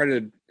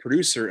uncredited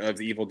producer of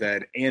The Evil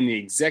Dead and the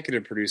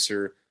executive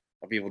producer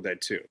of Evil Dead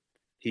 2.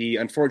 He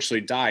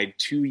unfortunately died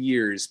 2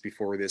 years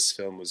before this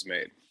film was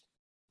made.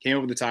 Came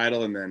up with the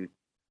title and then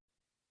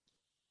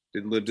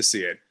didn't live to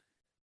see it.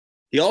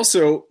 He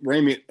also,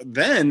 Raimi,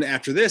 then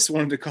after this,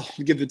 wanted to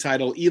give the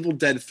title Evil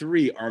Dead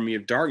 3 Army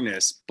of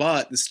Darkness,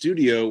 but the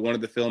studio wanted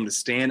the film to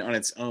stand on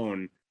its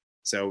own,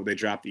 so they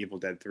dropped Evil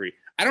Dead 3.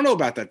 I don't know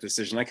about that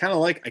decision. I kind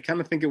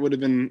of think it would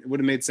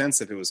have made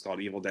sense if it was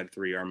called Evil Dead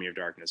 3 Army of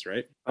Darkness,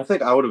 right? I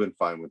think I would have been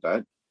fine with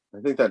that.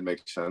 I think that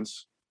makes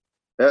sense.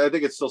 I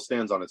think it still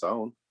stands on its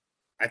own.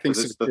 I think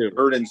so it's the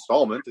third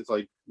installment. It's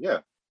like, yeah,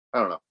 I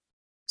don't know.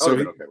 So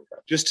okay with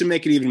that. Just to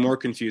make it even more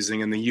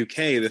confusing, in the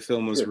UK, the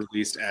film was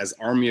released as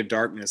Army of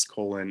Darkness: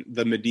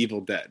 The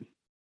Medieval Dead.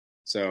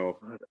 So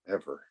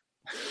whatever.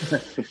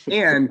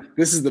 And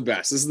this is the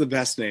best. This is the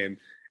best name.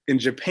 In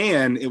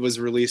Japan, it was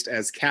released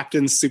as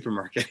Captain's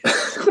Supermarket.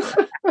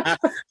 I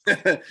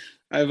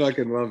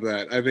fucking love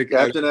that. I think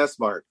Captain S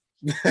Mart.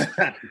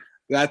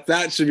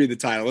 that should be the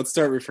title. Let's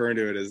start referring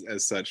to it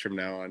as such from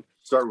now on.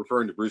 Start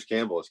referring to Bruce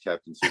Campbell as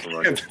Captain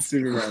Supermarket. Captain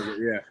Supermarket,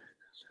 yeah.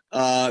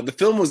 The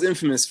film was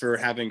infamous for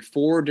having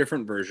 4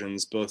 different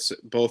versions,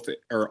 both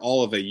or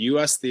all of a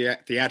U.S.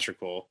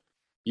 theatrical,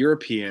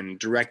 European,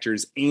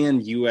 directors,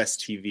 and U.S.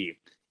 TV.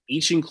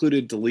 Each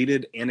included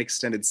deleted and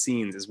extended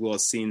scenes, as well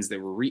as scenes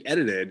that were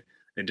re-edited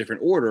in a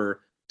different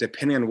order,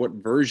 depending on what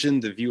version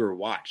the viewer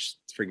watched.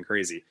 It's freaking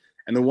crazy.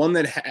 And the one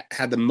that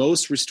had the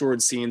most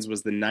restored scenes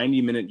was the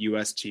 90-minute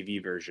U.S.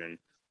 TV version.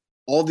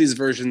 All these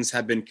versions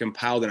have been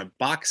compiled in a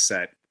box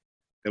set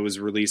that was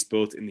released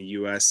both in the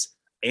U.S.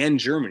 and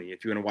Germany,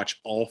 if you want to watch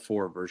all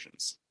 4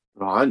 versions.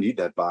 Oh, I need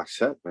that box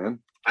set, man.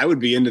 I would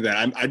be into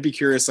that. I'd be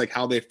curious, like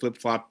how they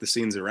flip-flop the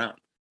scenes around.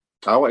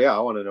 I want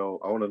to know.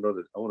 I want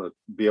to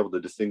be able to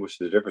distinguish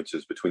the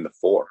differences between the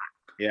 4.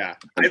 Yeah,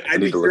 I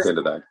need to look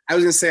into that. I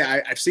was gonna say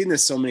I've seen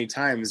this so many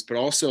times, but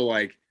also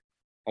like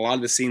a lot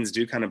of the scenes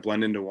do kind of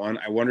blend into one.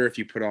 I wonder if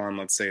you put on,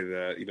 let's say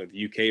the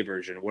UK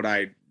version, would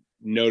I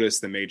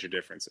notice the major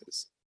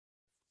differences?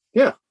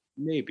 Yeah,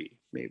 maybe.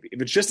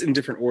 If it's just in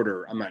different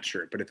order, I'm not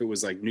sure. But if it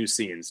was like new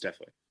scenes,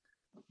 definitely.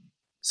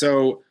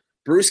 So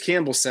Bruce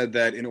Campbell said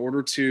that in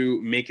order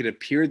to make it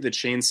appear the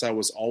chainsaw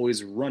was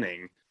always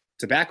running,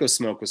 tobacco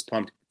smoke was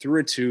pumped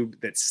through a tube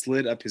that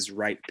slid up his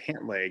right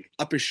pant leg,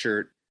 up his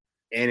shirt,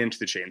 and into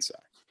the chainsaw.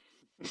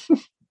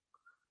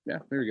 Yeah,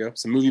 there you go.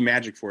 Some movie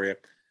magic for you.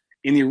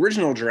 In the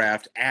original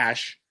draft,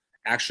 Ash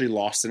actually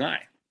lost an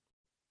eye,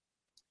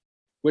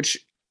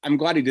 which I'm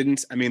glad he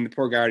didn't. I mean, the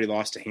poor guy already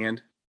lost a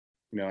hand.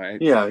 He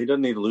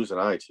doesn't need to lose an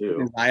eye too.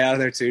 His eye out of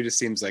there too just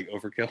seems like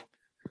overkill.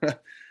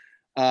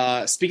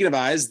 Speaking of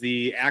eyes,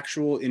 the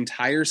actual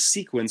entire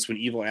sequence when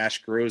Evil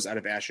Ash grows out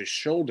of Ash's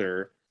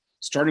shoulder,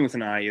 starting with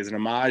an eye, is an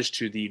homage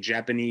to the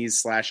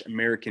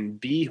Japanese/American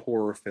B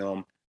horror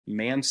film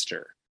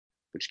Manster,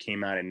 which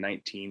came out in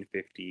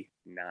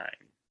 1959.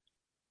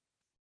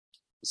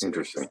 So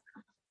interesting. A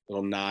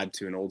little nod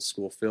to an old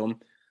school film.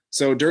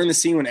 So during the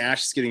scene when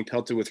Ash is getting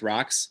pelted with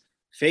rocks,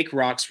 fake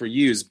rocks were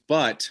used,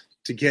 but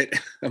to get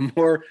a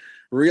more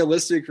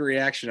realistic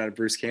reaction out of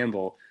Bruce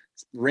Campbell,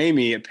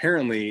 Raimi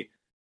apparently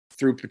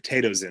threw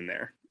potatoes in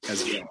there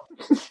as well.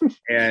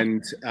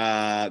 And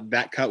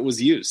that cut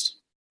was used.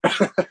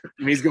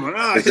 And he's going,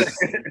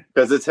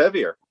 because it's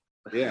heavier.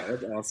 Yeah,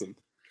 that's awesome.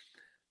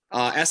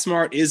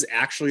 S-Mart is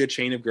actually a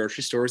chain of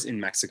grocery stores in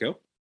Mexico.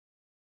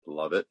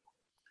 Love it.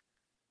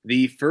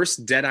 The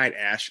first dead-eyed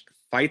Ash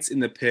fights in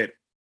the pit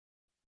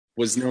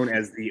was known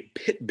as the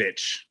Pit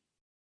Bitch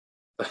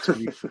to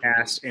the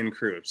cast and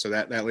crew. So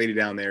that lady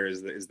down there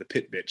is the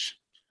Pit Bitch.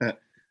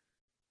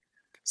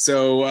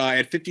 So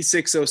at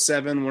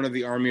 56:07, one of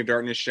the Army of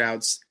Darkness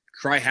shouts,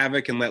 "Cry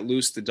havoc and let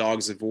loose the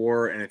dogs of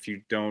war." And if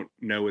you don't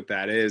know what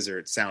that is, or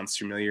it sounds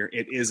familiar,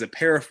 it is a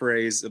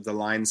paraphrase of the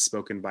lines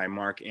spoken by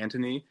Mark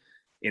Antony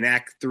in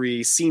Act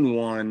 3, Scene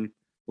 1,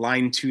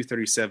 line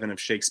 237 of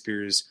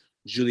Shakespeare's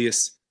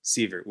Julius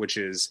Caesar, which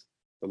is,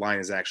 the line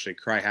is actually,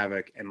 "Cry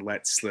havoc and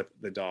let slip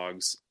the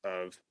dogs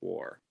of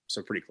war."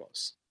 So pretty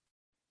close.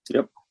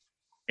 Yep.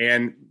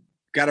 And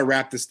got to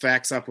wrap this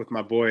facts up with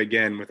my boy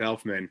again, with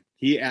Elfman.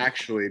 He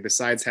actually,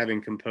 besides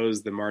having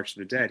composed the March of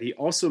the Dead, he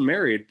also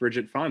married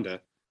Bridget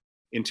Fonda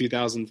in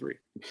 2003.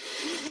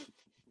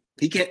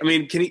 He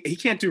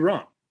can't do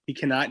wrong. He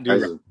cannot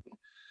do wrong.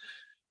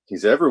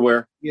 He's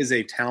everywhere. He is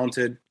a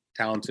talented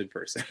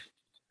person.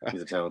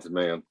 He's a talented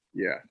man.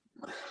 Yeah.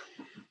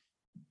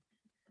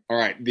 All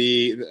right.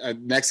 The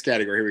next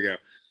category. Here we go.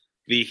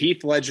 The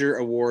Heath Ledger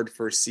Award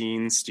for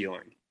Scene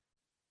Stealing.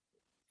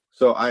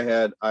 So I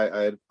had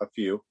a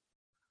few.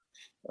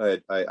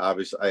 I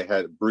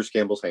had Bruce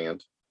Campbell's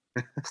hand.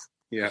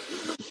 Yeah.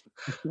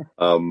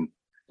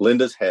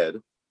 Linda's head.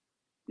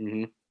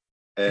 Mm-hmm.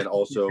 And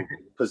also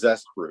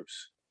possessed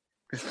Bruce.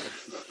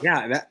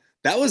 Yeah,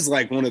 that was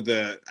like one of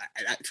the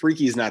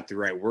freaky is not the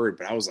right word,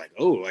 but I was like,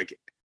 oh, like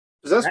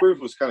possessed Bruce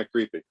was kind of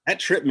creepy. That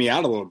tripped me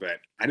out a little bit.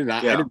 I did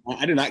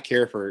not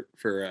care for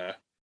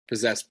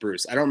possessed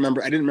Bruce. I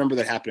didn't remember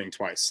that happening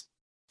twice.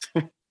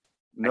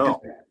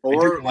 No,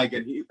 or like,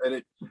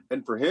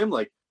 and for him,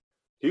 like,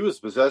 he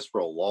was possessed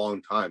for a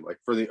long time. Like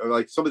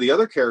some of the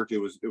other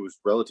characters, it was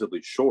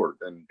relatively short,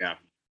 and yeah,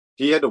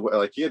 he had to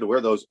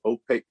wear those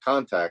opaque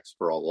contacts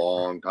for a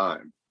long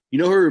time. You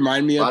know who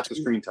reminded me of? Lots of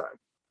screen time.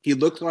 He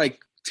looked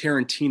like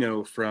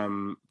Tarantino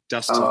from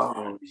Dust.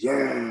 Oh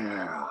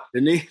yeah,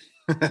 didn't he?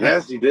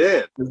 Yes, he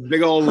did. This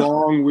big old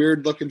long,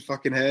 weird looking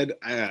fucking head.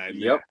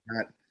 Yep.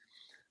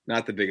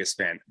 Not the biggest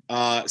fan.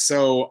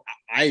 So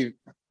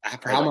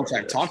for how much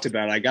I've talked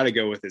about it, I got to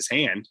go with his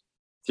hand.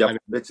 Yep,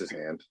 it's his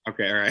hand.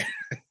 Okay, all right.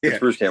 It's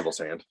Bruce Campbell's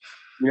hand.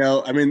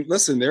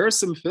 Listen, there are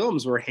some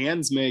films where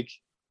hands make.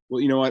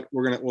 Well, you know what?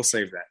 We'll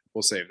save that.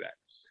 We'll save that.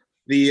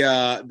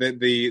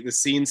 The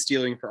scene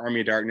stealing for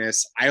Army of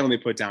Darkness. I only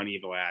put down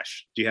Evil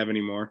Ash. Do you have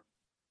any more?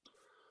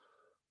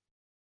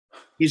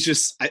 He's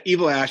just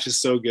Evil Ash is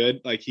so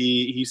good. Like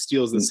he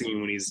steals the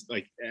scene when he's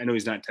like. I know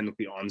he's not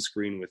technically on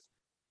screen with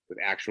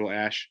actual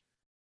Ash,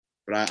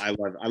 but I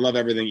love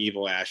everything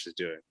Evil Ash is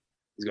doing.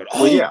 He's going,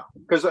 oh, well, yeah,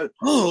 because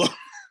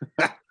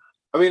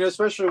I mean,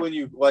 especially when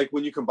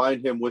you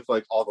combine him with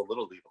like all the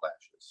little Evil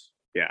Ashes.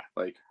 Yeah,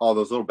 like all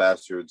those little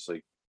bastards,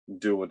 like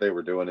do what they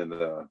were doing in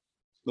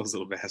those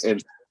little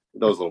bastards.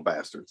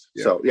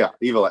 Yeah. So yeah,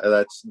 Evil.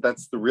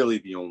 That's really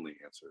the only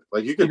answer.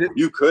 Like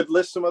you could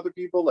list some other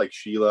people like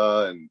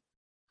Sheila and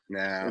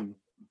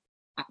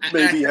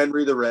maybe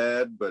Henry the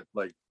Red, but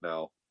like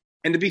no.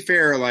 And to be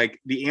fair, like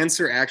the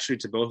answer actually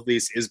to both of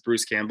these is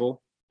Bruce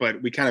Campbell,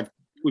 but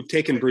we've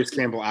taken Bruce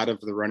Campbell out of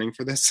the running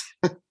for this.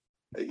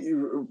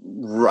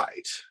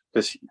 Right.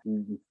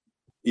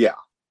 Yeah.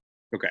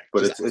 Okay.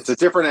 But it's a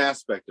different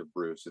aspect of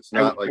Bruce. It's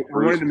not like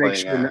Bruce I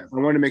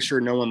wanted to make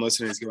sure no one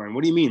listening is going,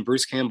 what do you mean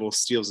Bruce Campbell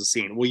steals a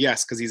scene? Well,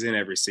 yes, because he's in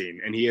every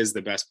scene and he is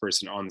the best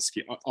person on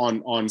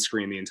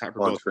screen the entire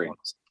for both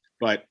films.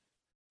 But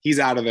he's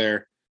out of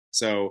there.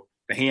 So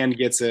the hand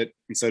gets it,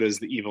 and so does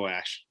the Evil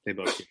Ash. They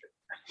both get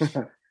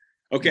it.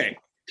 Okay.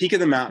 Peak of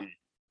the Mountain.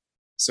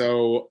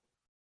 So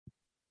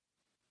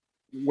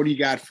what do you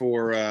got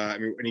for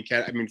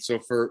so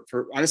for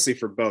honestly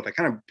for both, I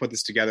kind of put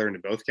this together into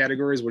both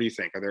categories. What do you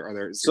think? Are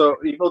there so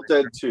Evil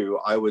Dead 2,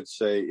 I would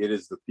say it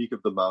is the peak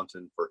of the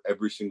mountain for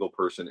every single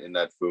person in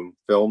that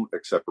film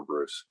except for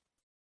Bruce.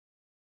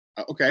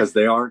 Okay, because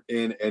they aren't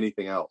in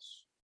anything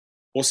else.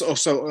 Well,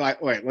 so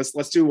wait,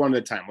 let's do one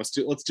at a time. Let's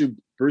do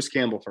Bruce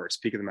Campbell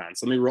first, Peak of the Mountain.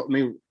 So let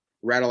me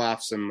rattle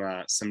off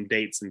some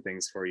dates and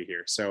things for you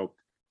here. So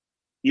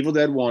Evil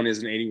Dead 1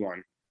 is in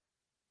 81.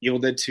 Evil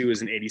Dead 2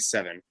 is in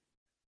 87.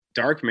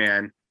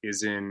 Darkman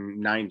is in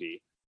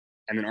 90,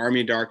 and then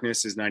Army of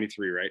Darkness is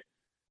 93, right?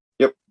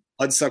 Yep.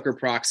 Bloodsucker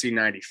Proxy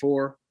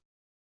 94,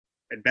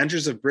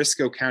 Adventures of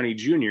Briscoe County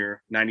Jr.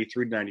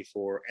 93 to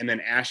 94, and then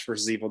Ash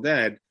vs. Evil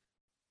Dead.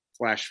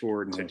 Flash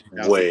forward to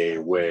 2000, way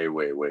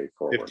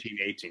forward. 15,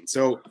 18.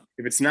 So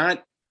if it's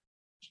not,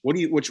 what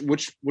do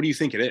you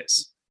think it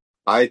is?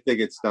 I think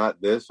it's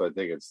not this. I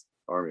think it's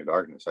Army of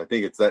Darkness. I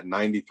think it's that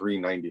 93,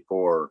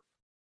 94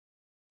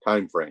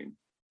 time frame.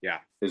 Yeah,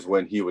 is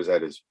when he was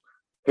at his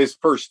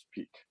first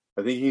peak.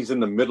 I think he's in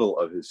the middle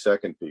of his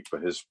second peak,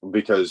 but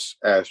because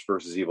Ash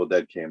versus Evil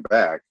Dead came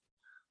back.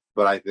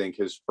 But I think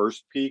his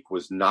first peak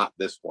was not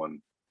this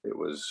one. It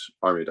was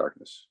Army of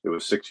Darkness. It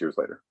was 6 years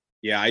later.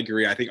 Yeah, I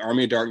agree. I think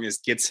Army of Darkness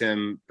gets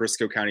him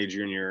Briscoe County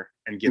Jr.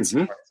 and gets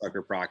him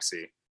Bloodsucker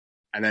Proxy.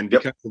 And then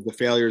because of the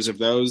failures of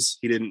those,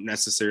 he didn't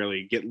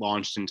necessarily get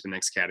launched into the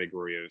next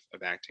category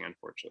of acting,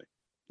 unfortunately.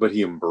 But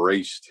he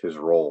embraced his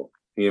role.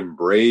 He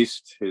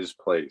embraced his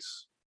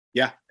place.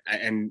 Yeah,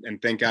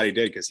 and thank God he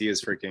did, because he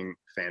is freaking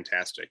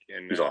fantastic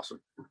He's awesome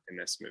in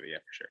this movie. Yeah,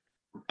 for sure.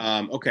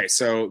 Okay,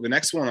 so the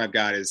next one I've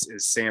got is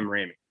Sam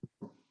Raimi.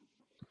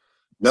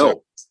 No.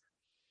 So,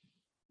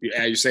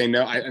 yeah, you're saying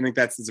no. I think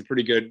that's a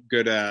pretty good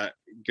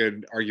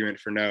argument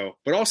for no,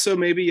 but also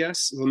maybe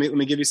yes. Let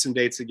me give you some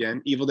dates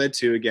again. Evil Dead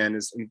 2 again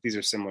these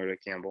are similar to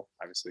Campbell,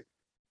 obviously.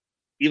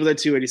 Evil Dead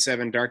 2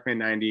 87, Darkman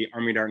 90,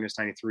 Army of Darkness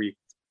 93,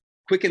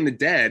 Quick and the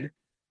Dead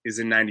is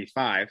in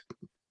 95,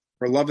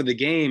 For Love of the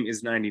Game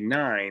is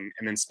 99,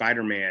 and then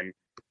Spider-Man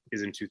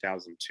is in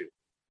 2002.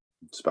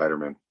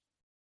 Spider-Man.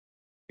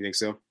 You think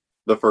so?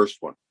 The first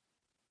one.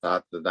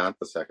 Not the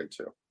second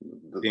two.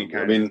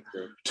 I mean,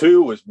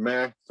 2 was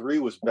meh, 3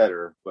 was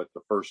better, but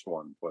the first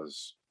one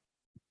was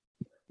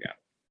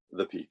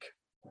the peak.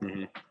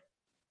 Mm-hmm.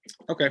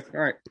 Okay, all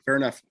right, fair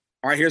enough.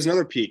 All right, here's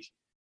another peak.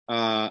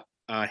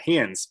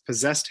 Hands,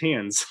 possessed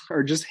hands,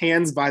 or just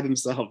hands by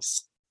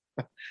themselves.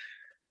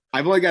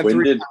 I've only got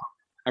three.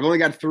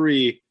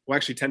 Well,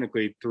 actually,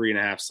 technically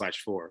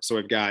 3.5/4. So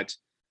we've got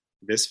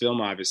this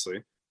film,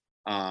 obviously,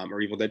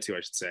 or Evil Dead 2,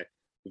 I should say.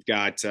 We've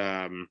got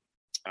Addams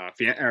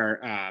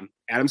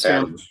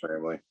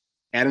Family.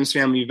 Addams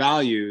Family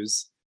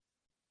Values,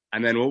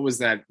 and then what was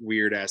that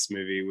weird ass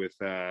movie with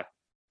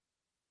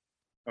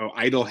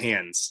Idle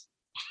Hands?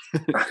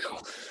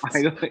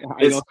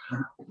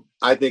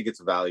 I think it's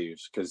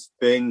Values, because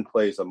Thing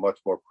plays a much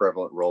more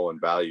prevalent role in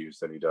Values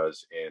than he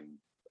does in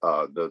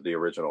the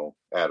original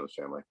Addams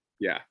Family.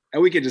 Yeah,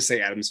 and we could just say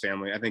Addams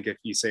Family. I think if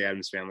you say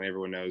Addams Family,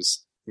 everyone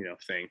knows,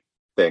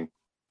 Thing.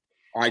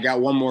 I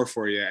got one more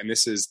for you, and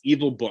this is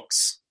Evil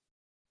Books.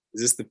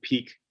 Is this the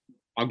peak?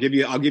 I'll give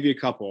you a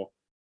couple,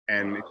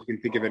 and if you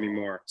can think of any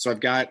more. So I've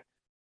got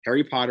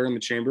Harry Potter and the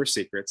Chamber of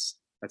Secrets.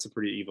 That's a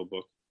pretty evil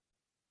book.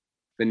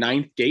 The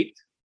Ninth Gate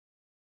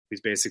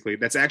is basically,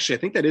 I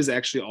think that is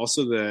actually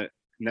also the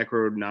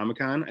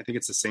Necronomicon. I think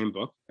it's the same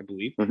book, I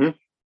believe. Mm-hmm.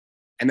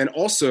 And then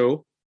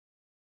also,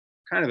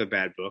 kind of a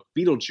bad book,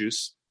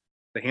 Beetlejuice,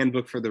 the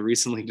Handbook for the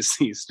Recently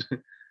Deceased.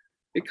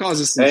 It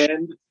causes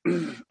some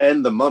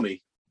and The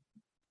Mummy.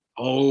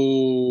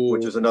 Oh,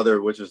 which is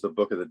the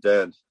Book of the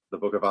Dead, the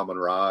Book of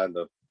Amun-Ra, and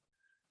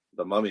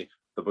the Mummy,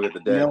 the Book of the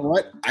Dead. You know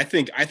what? I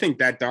think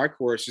that dark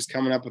horse is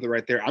coming up with it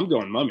right there. I'm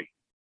going Mummy.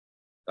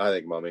 I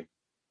think Mummy.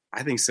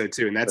 I think so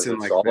too, and that's in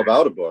all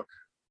about a book.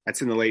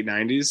 That's in the late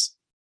 90s.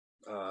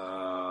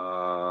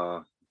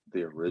 The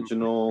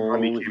original,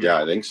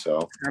 yeah, I think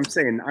so. I'm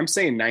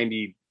saying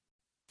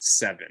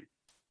 97.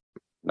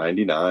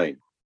 99.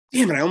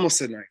 Damn it! I almost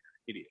said 9.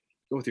 Idiot.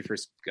 Go with your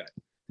first gut.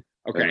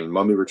 Okay. And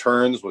Mummy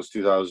Returns was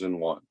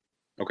 2001.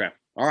 Okay.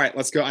 All right.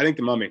 Let's go. I think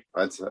the Mummy.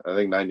 I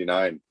think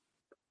 99.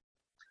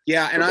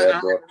 Yeah, and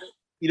I'm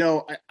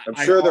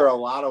sure there are a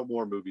lot of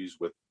more movies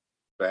with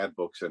bad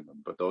books in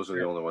them, but those are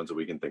the only ones that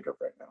we can think of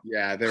right now.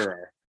 Yeah, there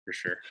are for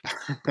sure.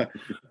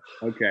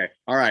 Okay.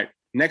 All right.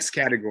 Next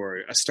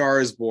category: A Star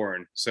Is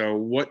Born. So,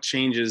 what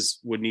changes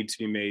would need to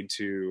be made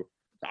to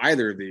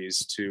either of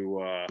these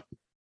to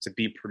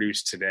be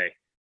produced today?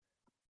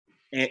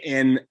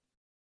 And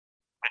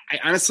I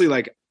honestly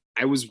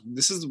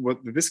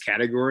this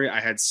category I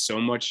had so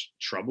much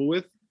trouble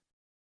with.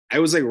 I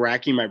was like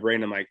racking my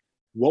brain. I'm like,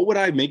 what would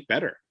I make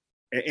better?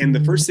 And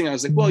the first thing I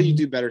was like, well, you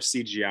do better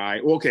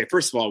CGI. Well, okay,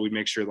 first of all, we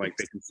make sure like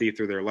they can see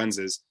through their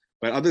lenses.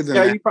 But other than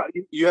that,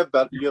 you have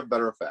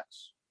better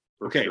effects.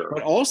 Okay, sure.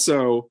 But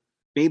also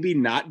maybe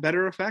not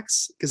better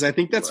effects, because I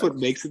think that's what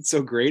makes it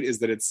so great, is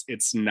that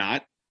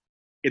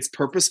it's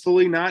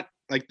purposefully not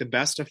like the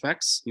best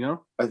effects.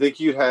 I think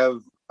you'd have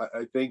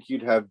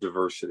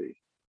diversity.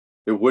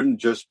 It wouldn't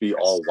just be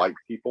all white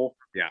people.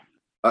 Yeah.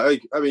 I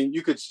mean,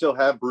 you could still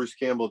have Bruce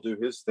Campbell do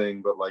his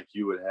thing, but like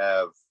you would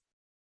have,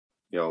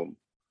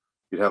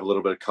 you'd have a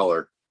little bit of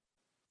color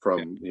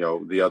from,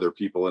 the other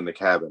people in the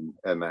cabin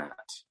and that.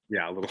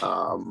 Yeah, a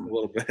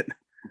little bit.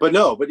 But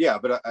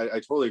I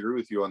totally agree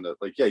with you on the,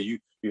 like, yeah, you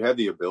have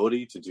the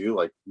ability to do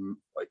like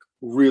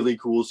really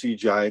cool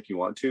CGI if you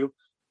want to,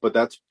 but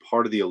that's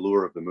part of the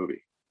allure of the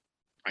movie.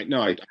 I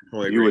totally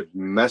agree. You would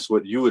mess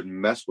with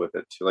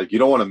it. Like, you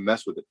don't want to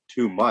mess with it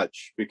too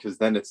much, because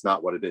then it's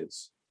not what it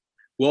is.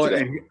 Well,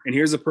 and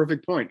here's a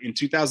perfect point. In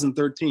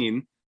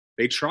 2013,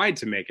 they tried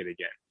to make it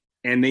again,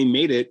 and they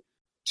made it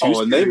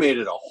they made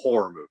it a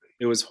horror movie.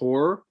 It was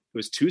horror. It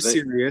was too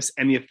serious,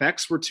 and the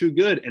effects were too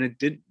good, and it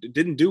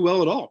didn't do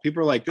well at all.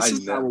 People are like, "This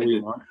is not what we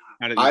want."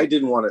 I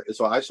didn't want to.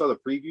 So I saw the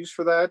previews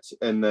for that,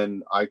 and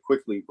then I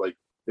quickly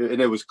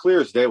and it was clear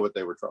as day what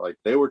they were trying. Like,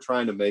 they were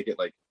trying to make it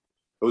like,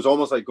 it was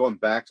almost like going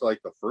back to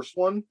like the first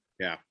one.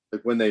 Yeah.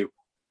 Like when they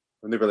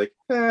were like,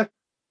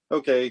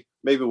 okay,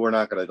 maybe we're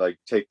not going to like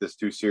take this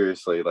too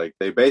seriously. Like,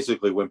 they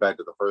basically went back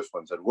to the first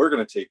one and said, we're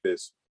going to take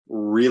this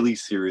really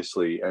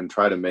seriously and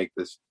try to make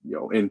this,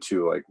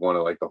 into like one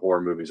of like the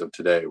horror movies of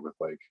today, with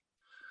like,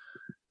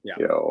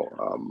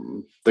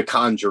 The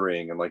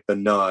Conjuring and like The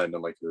Nun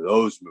and like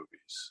those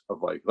movies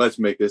of like, let's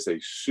make this a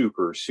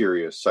super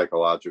serious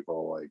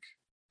psychological, like,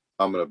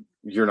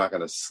 you're not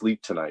going to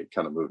sleep tonight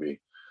kind of movie.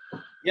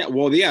 Yeah,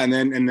 well, yeah, and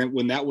then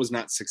when that was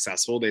not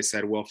successful, they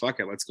said, "Well, fuck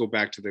it, let's go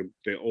back to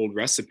the old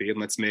recipe and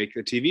let's make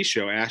a TV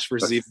show, Ash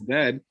versus Evil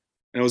Dead."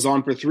 And it was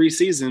on for 3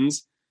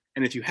 seasons.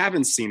 And if you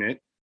haven't seen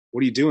it,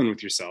 what are you doing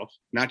with yourself?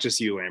 Not just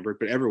you, Lambert,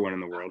 but everyone in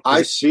the world.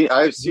 I've seen it.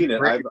 I've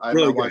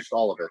really not watched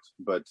all of it,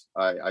 but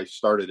I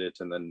started it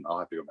and then I'll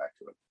have to go back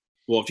to it.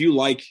 Well, if you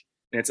like,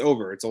 and it's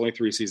over. It's only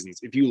 3 seasons.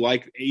 If you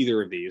like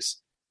either of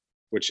these,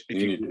 which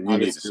if you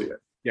need to see it.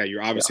 Yeah,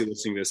 you're obviously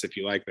listening to this. If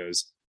you like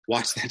those,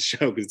 watch that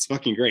show because it's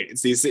fucking great.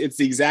 It's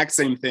the exact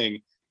same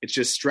thing. It's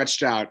just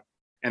stretched out,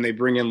 and they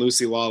bring in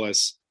Lucy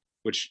Lawless,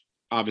 which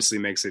obviously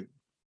makes it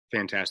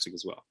fantastic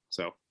as well.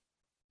 So,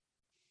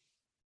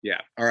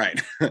 yeah, all right,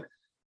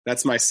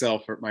 that's my sale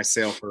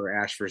for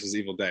Ash versus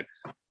Evil Dead.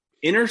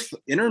 Inner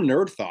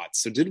nerd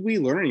thoughts. So, did we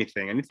learn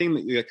anything? Anything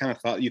that you kind of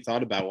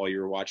thought about while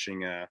you were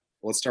watching?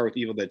 Let's start with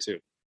Evil Dead 2.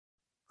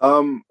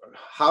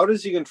 How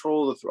does he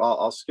control the?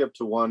 I'll skip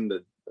to one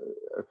that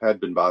had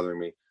been bothering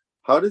me.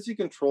 How does he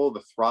control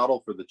the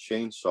throttle for the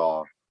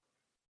chainsaw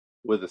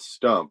with a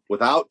stump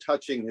without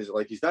touching his?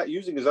 Like he's not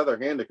using his other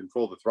hand to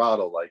control the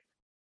throttle. Like,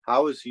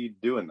 how is he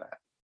doing that?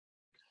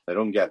 I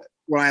don't get it.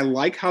 Well, I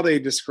like how they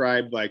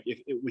described like if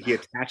he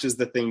attaches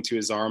the thing to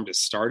his arm to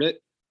start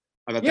it.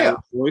 I thought that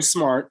was really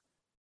smart.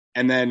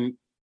 And then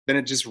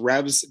it just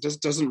revs. It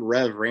just doesn't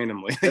rev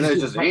randomly. And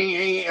it's just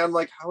I'm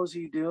like, how is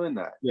he doing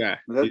that? Yeah,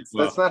 that's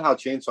not how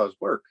chainsaws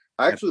work.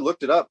 I actually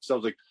looked it up. So I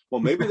was like,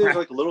 well, maybe there's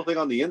like a little thing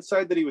on the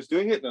inside that he was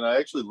doing it. And I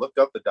actually looked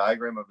up the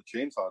diagram of the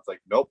chainsaw. It's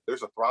like, nope,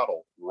 there's a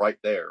throttle right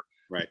there.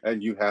 Right.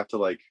 And you have to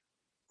like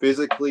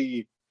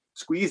physically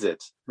squeeze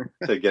it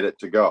to get it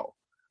to go.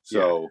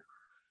 So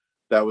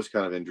that was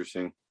kind of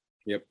interesting.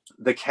 Yep.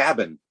 The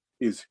cabin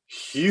is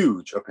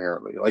huge,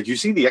 apparently. Like you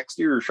see the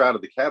exterior shot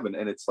of the cabin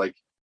and it's like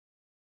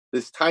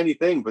this tiny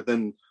thing. But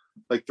then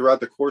like throughout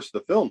the course of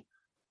the film,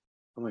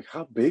 I'm like,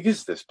 how big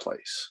is this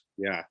place?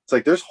 Yeah. It's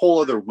like there's whole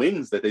other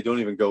wings that they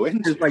don't even go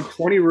into. There's like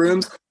 20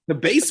 rooms. The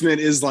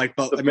basement is like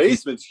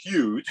basement's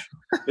huge.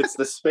 It's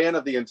the span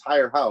of the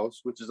entire house,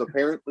 which is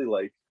apparently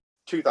like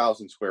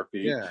 2,000 square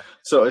feet. Yeah.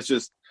 So it's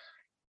just,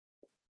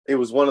 it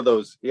was one of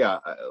those,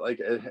 at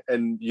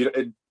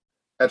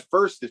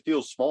first it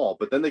feels small,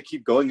 but then they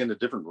keep going into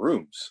different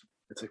rooms.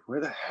 It's like,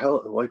 where the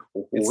hell do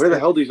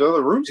these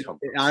other rooms come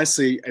from?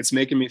 Honestly, it's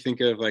making me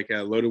think of like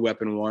a Loaded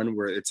Weapon 1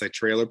 where it's like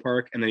trailer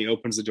park and then he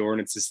opens the door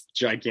and it's this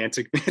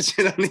gigantic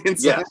mansion on the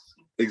inside. Yeah,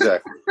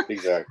 exactly.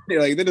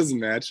 You're like, that doesn't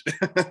match.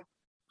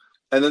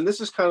 And then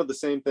this is kind of the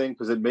same thing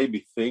because it made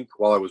me think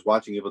while I was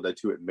watching Evil Dead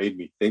 2, it made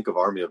me think of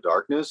Army of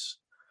Darkness.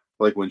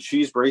 Like when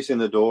she's bracing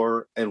the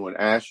door and when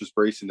Ash is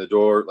bracing the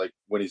door, like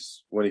when he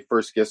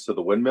first gets to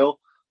the windmill,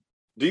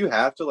 do you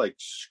have to like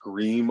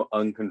scream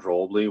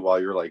uncontrollably while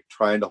you're like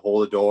trying to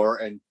hold the door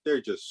and they're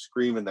just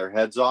screaming their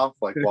heads off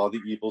like while the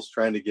evil's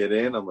trying to get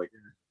in? I'm like,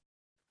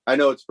 I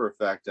know it's for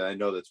effect and I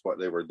know that's what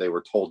they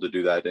were told to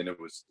do that, and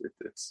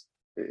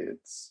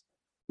it's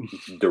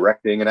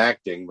directing and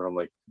acting, but I'm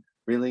like,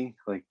 really?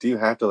 Like, do you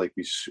have to like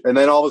be? And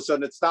then all of a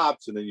sudden it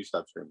stops and then you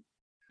stop screaming.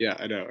 Yeah,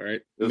 I know,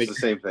 right? It was the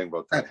same thing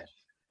both times.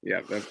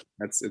 Yeah, it's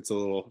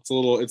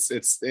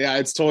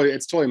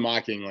totally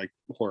mocking like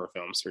horror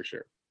films for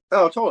sure.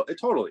 Oh, it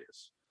totally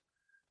is.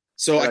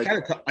 So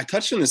I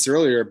touched on this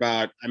earlier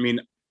about, I mean,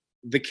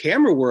 the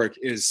camera work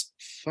is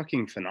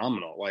fucking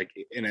phenomenal. Like,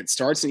 and it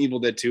starts in Evil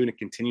Dead 2 and it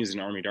continues in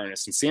Army of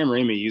Darkness. And Sam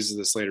Raimi uses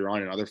this later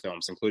on in other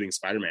films, including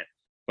Spider-Man.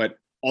 But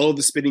all of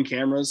the spinning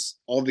cameras,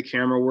 all of the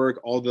camera work,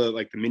 all the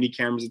like the mini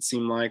cameras, it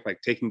seemed like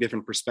taking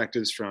different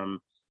perspectives from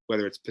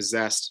whether it's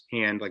possessed,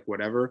 hand, like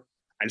whatever.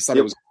 I just thought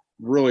it was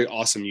really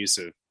awesome use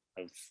of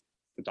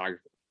photography.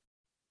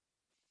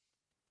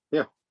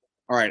 Yeah.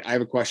 All right, I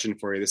have a question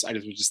for you. I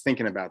was just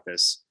thinking about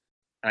this.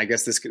 And I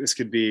guess this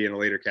could be in a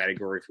later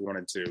category if we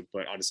wanted to,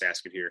 but I'll just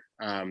ask it here.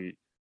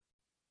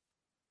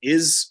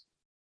 Is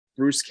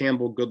Bruce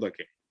Campbell good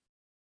looking?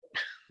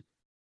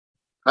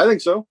 I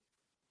think so.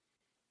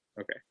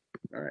 Okay.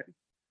 All right.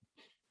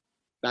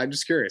 I'm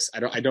just curious.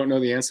 I don't know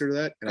the answer to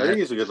that. And I think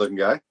he's a good looking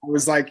guy. I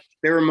was like,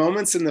 there were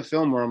moments in the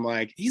film where I'm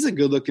like, he's a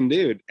good looking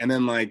dude. And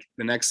then like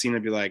the next scene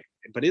I'd be like,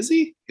 but is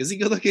he? Is he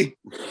good looking?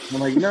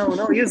 I'm like,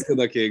 no, he is good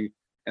looking.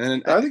 And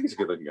then I think he's a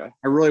good looking guy.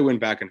 I really went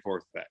back and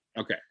forth with that.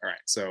 Okay. All right.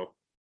 So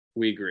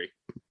we agree.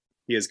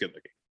 He is good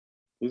looking.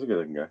 He's a good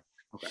looking guy.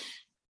 Okay.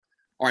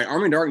 All right.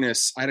 Army of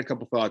Darkness. I had a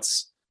couple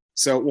thoughts.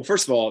 So, well,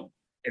 first of all,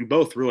 and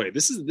both really,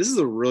 this is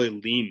a really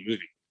lean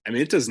movie. I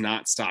mean, it does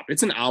not stop.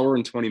 It's an hour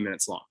and 20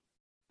 minutes long.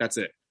 That's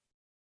it.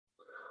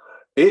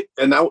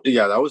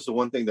 That was the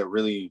one thing that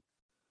really,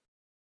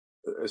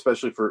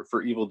 especially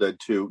for Evil Dead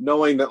 2,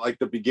 knowing that like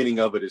the beginning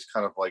of it is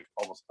kind of like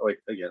almost like,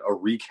 again, a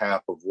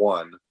recap of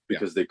one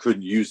because they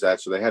couldn't use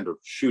that. So they had to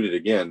shoot it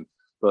again.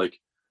 But like,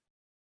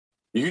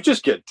 you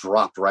just get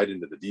dropped right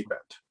into the deep end.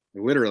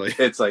 Literally.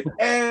 It's like,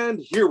 and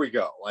here we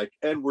go. Like,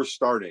 and we're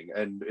starting.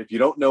 And if you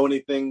don't know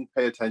anything,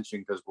 pay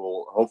attention because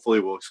we'll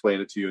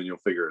explain it to you and you'll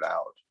figure it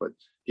out. But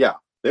yeah,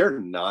 they're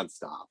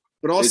nonstop.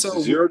 But also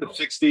it's 0 to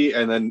 60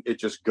 and then it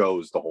just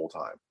goes the whole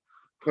time.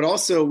 But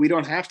also, we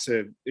don't have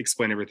to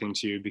explain everything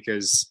to you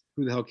because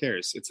who the hell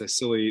cares? It's a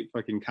silly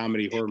fucking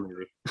comedy horror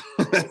movie.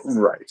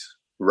 Right.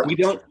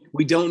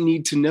 We don't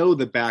need to know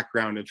the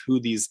background of who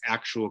these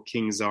actual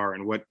kings are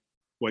and what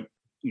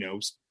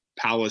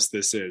palace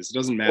this is. It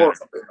doesn't matter.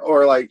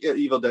 Or like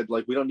Evil Dead,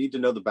 like we don't need to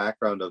know the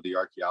background of the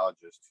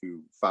archaeologist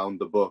who found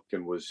the book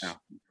and was. Yeah.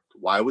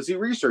 Why was he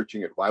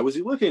researching it? Why was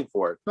he looking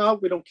for it? No,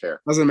 we don't care.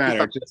 Doesn't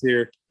matter. Just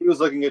here. He was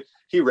looking at.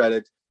 He read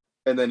it,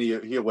 and then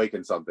he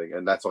awakened something,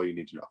 and that's all you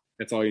need to know.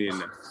 That's all you need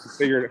to know.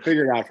 Figure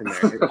it out from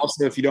there.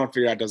 Also, if you don't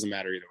figure it out, it doesn't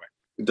matter either way.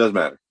 It does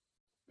matter.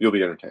 You'll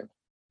be entertained.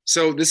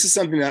 So this is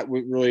something that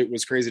really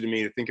was crazy to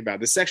me to think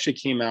about. This actually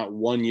came out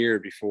 1 year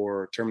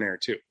before Terminator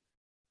 2.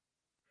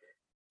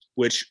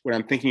 Which, when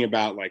I'm thinking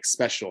about like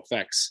special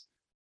effects,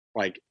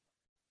 like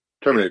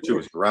Terminator 2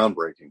 was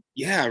groundbreaking.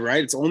 Yeah,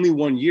 right. It's only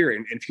 1 year,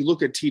 and if you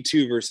look at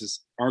T2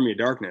 versus Army of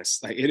Darkness,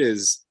 like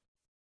it's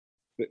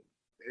the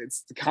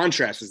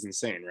contrast is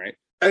insane, right?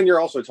 And you're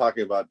also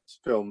talking about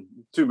two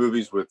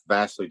movies with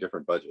vastly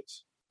different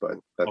budgets, but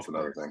that's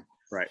another thing,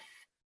 right?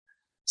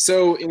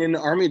 So in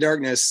Army of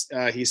Darkness,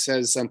 he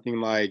says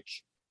something like,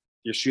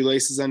 "Your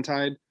shoelace is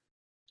untied."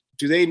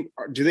 Do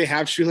they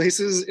have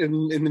shoelaces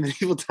in the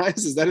medieval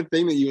times? Is that a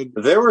thing that you would?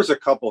 There was a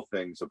couple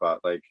things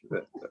about like,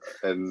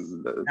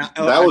 and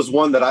that was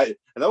one that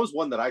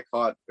I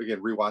caught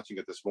again rewatching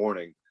it this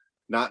morning.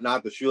 Not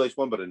the shoelace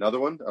one, but another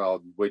one.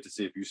 I'll wait to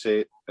see if you say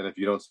it, and if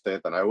you don't say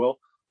it, then I will.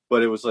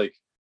 But it was like,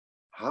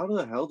 how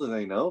the hell do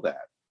they know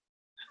that?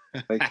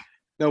 Like,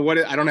 no,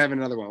 I don't have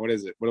another one. What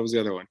is it? What was the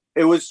other one?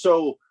 It was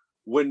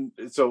during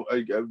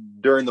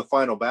the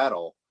final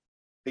battle.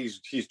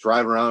 He's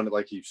driving around,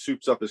 like he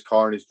soups up his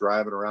car and he's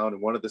driving around,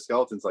 and one of the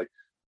skeletons like,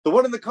 the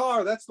one in the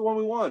car, that's the one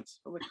we want.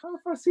 I'm like, how the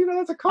fuck does he know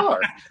that's a car?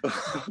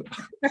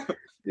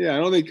 Yeah, I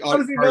don't think. How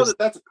does he know that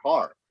that's a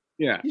car?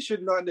 Yeah, he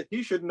should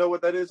know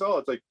what that is. Oh,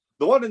 it's like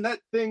the one in that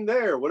thing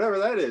there, whatever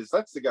that is.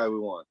 That's the guy we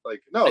want.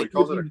 Like, no, he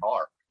calls it a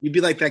car. You'd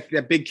be like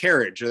that big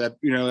carriage, or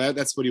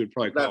that's what he would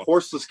probably call that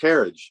horseless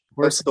carriage.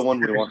 That's the one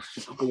we want.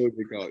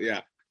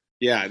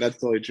 Yeah, that's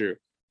totally true.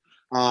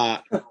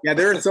 Yeah,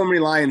 there are so many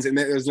lines, and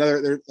there's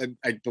another.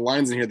 Like the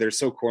lines in here, they're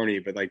so corny,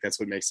 but like that's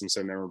what makes them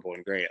so memorable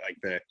and great. Like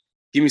the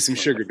 "Give me some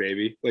sugar,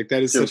 baby." Like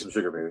that is give me some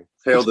sugar, baby.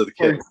 Hail to the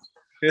king.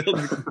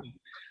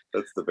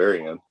 That's the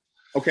very end.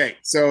 Okay,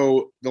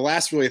 so the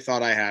last really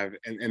thought I have,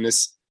 and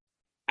this,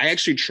 I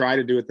actually tried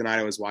to do it the night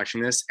I was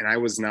watching this, and I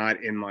was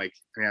not in I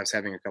was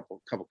having a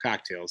couple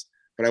cocktails,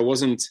 but I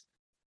wasn't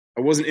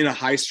in a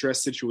high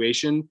stress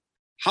situation.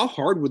 How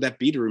hard would that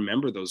be to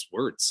remember those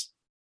words?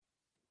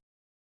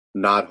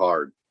 Not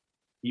hard.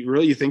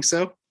 You think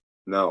so?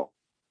 No.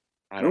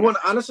 I don't know.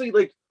 Honestly,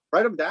 like,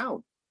 write them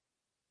down.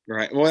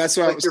 Right. Well, that's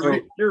what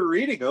you're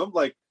reading them.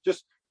 Like,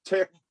 just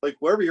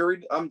wherever you're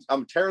reading,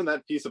 I'm tearing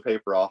that piece of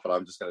paper off, and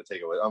I'm just gonna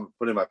take it with. I'm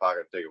putting it in my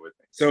pocket and take it with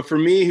me. So for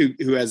me,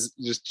 who has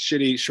just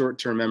shitty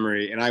short-term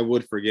memory, and I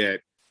would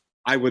forget,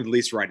 I would at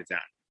least write it down.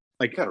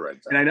 Like, kind of write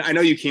it down. And I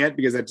know you can't,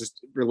 because that just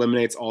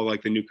eliminates all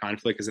like the new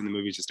conflict, because then the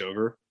movie's just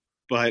over.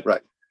 But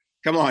right.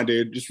 Come on,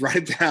 dude, just write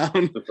it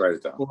down. Just write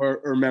it down.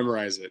 Or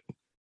memorize it.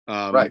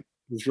 Right.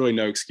 There's really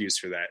no excuse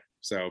for that.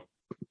 So,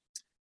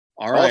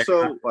 all right.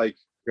 Also, like,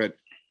 good.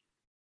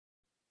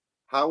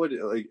 How would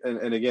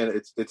and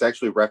again, it's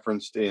actually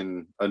referenced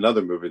in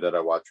another movie that I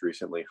watched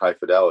recently, High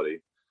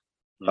Fidelity,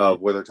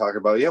 where they're talking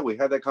about, we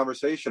had that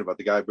conversation about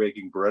the guy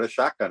breaking Beretta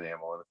shotgun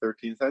ammo in the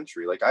 13th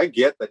century. Like, I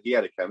get that he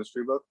had a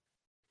chemistry book,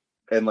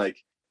 and like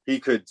he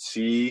could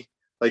see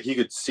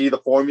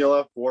the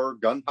formula for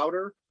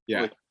gunpowder.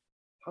 Yeah. Like,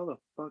 how the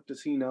fuck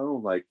does he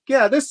know? Like,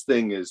 this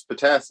thing is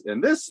potassium,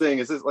 and this thing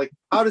is this. Like,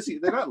 how does he?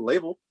 They're not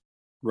labeled,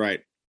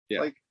 right? Yeah.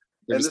 Like,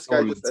 and this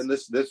guy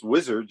this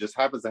wizard just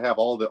happens to have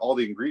all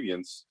the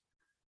ingredients,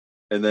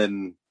 and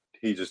then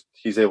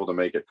he's able to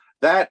make it.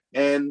 That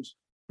and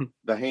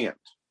the hand.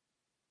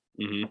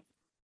 Mm-hmm.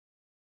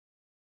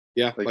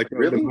 Yeah, like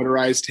really? The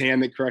motorized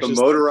hand that crushes.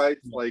 The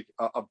motorized, like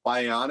a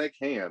bionic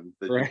hand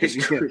that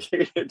was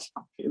created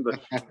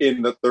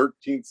in the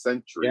 13th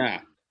century.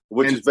 Yeah.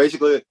 Which is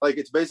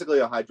basically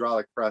a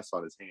hydraulic press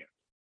on his hand.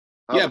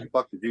 How the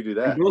fuck did you do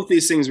that? Both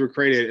these things were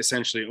created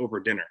essentially over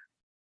dinner.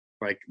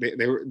 Like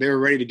they were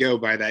ready to go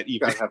by that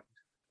evening. It's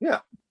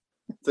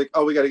like,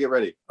 we got to get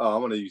ready. Oh,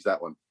 I'm going to use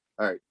that one.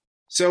 All right.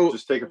 So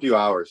just take a few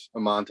hours, a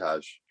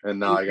montage, and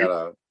now I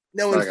gotta.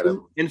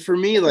 And for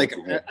me, like,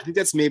 I think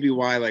that's maybe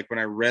why, like, when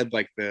I read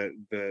like the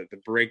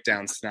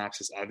breakdown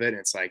synopsis of it,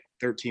 it's like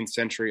 13th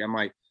century. I'm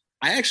like,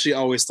 I actually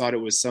always thought it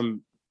was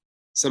some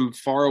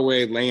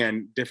faraway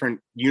land, different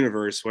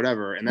universe,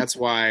 whatever. And that's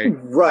why,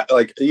 right?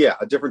 Like,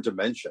 a different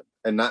dimension,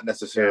 and not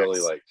necessarily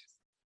like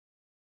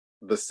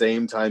the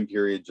same time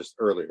period, just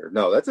earlier.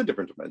 No, that's a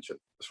different dimension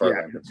as far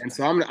as I'm concerned. And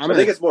so I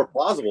think it's more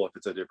plausible if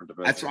it's a different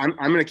dimension. That's why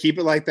I'm going to keep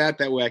it like that.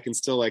 That way I can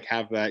still like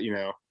have that,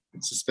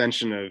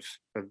 suspension of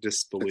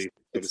disbelief.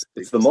 It's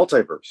the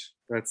multiverse.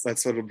 That's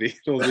what it'll be.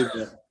 It'll be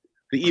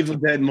the Evil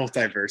Dead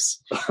multiverse.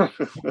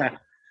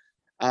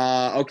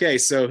 Okay,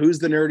 so who's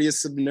the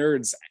nerdiest of the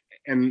nerds?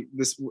 And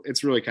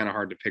it's really kind of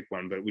hard to pick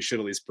one, but we should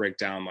at least break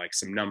down like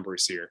some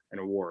numbers here and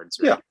awards.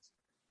 Right?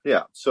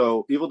 Yeah.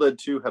 So Evil Dead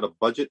 2 had a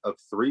budget of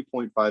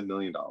 $3.5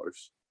 million.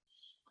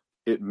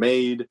 It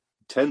made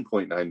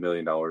 $10.9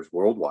 million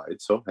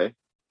worldwide. So, hey,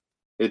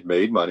 it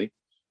made money.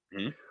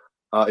 Mm-hmm.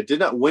 It did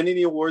not win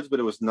any awards, but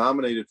it was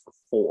nominated for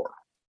 4.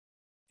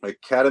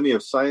 Academy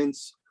of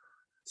Science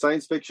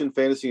Fiction,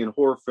 Fantasy, and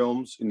Horror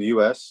Films in the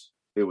U.S.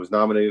 It was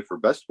nominated for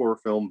Best Horror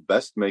Film,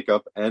 Best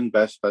Makeup, and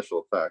Best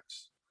Special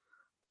Effects.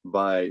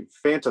 By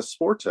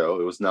Fantasporto,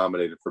 it was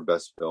nominated for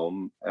Best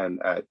Film.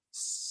 And at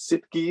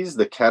Sitges,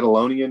 the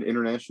Catalonian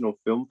International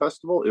Film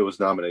Festival, it was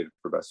nominated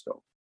for Best Film.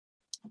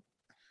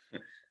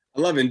 I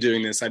love in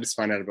doing this. I just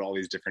find out about all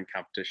these different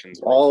competitions.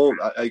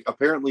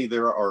 Apparently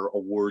there are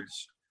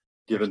awards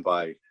given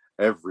by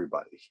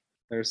everybody.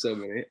 There's so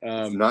many.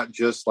 It's not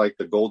just like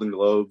the Golden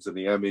Globes and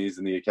the Emmys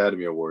and the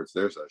Academy Awards.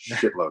 There's a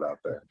shitload out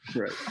there.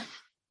 Right.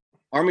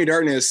 Army of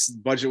Darkness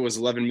budget was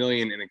 $11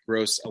 million and it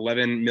grossed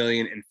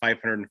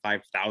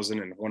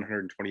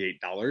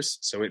 $11,505,128.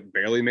 So it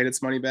barely made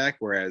its money back,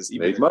 whereas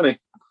Evil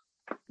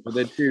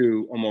Dead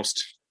 2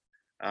 almost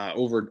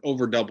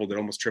over doubled it,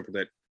 almost tripled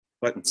it.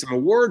 But some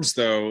awards,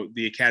 though,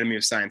 the Academy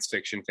of Science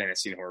Fiction,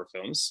 Fantasy, and Horror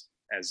Films,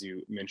 as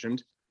you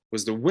mentioned,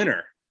 was the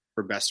winner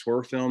for Best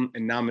Horror Film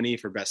and nominee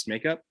for Best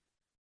Makeup.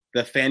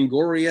 The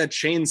Fangoria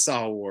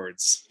Chainsaw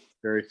Awards,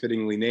 very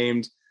fittingly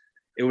named.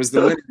 It was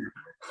the winner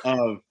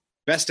of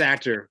Best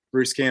Actor,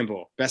 Bruce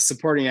Campbell. Best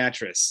Supporting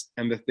Actress,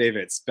 Embeth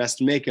Davidtz.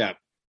 Best Makeup,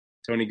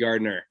 Tony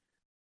Gardner.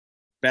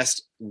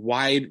 Best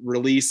Wide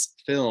Release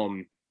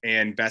Film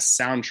and Best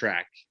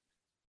Soundtrack,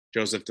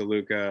 Joseph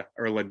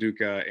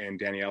LaDuca and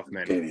Danny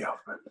Elfman.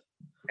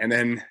 And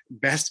then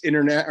Best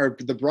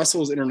the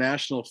Brussels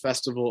International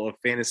Festival of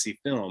Fantasy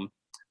Film,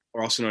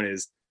 or also known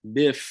as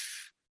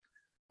BIFF,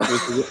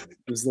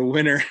 was the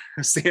winner.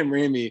 Sam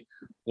Raimi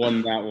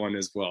won that one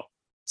as well.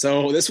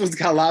 So this one's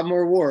got a lot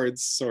more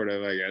awards, sort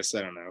of, I guess.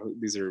 I don't know.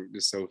 These are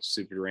just so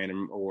super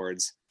random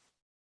awards.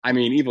 I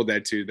mean, Evil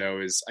Dead 2, though,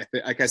 is, I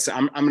think, like I said,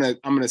 I'm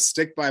gonna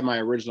stick by my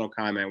original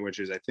comment, which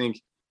is I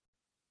think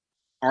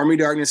Army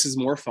Darkness is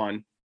more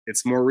fun.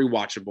 It's more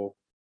rewatchable.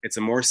 It's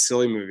a more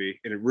silly movie.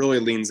 It really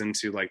leans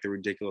into like the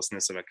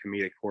ridiculousness of a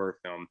comedic horror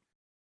film.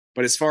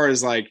 But as far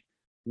as like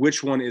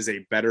which one is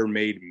a better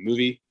made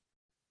movie,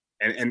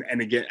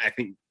 and again, I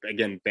think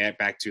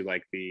back to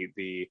like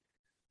the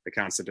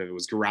concept of it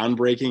was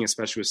groundbreaking,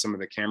 especially with some of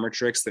the camera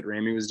tricks that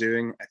Raimi was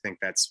doing. I think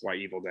that's why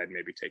Evil Dead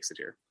maybe takes it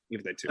here.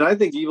 Evil Dead 2. And I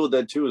think Evil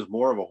Dead 2 is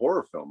more of a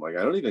horror film. Like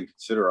I don't even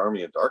consider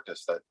Army of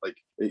Darkness that, like,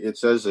 it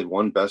says it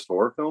won Best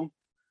Horror Film.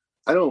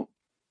 I don't.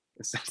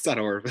 It's not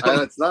a horror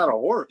film. It's not a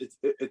horror.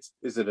 It's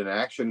is it an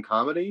action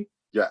comedy?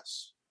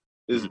 Yes.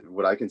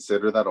 Would I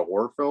consider that a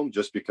horror film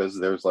just because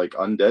there's like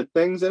undead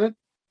things in it?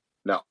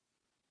 No.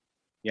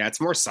 Yeah,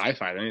 it's more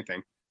sci-fi than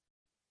anything.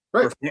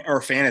 Right.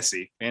 Or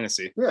fantasy.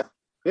 Yeah.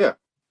 Yeah,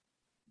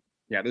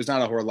 there's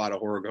not a whole lot of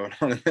horror going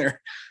on in there.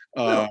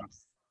 No.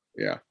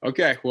 Yeah.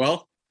 Okay.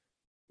 Well,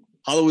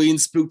 Halloween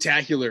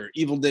Spooktacular,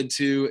 Evil Dead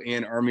 2,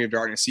 and Army of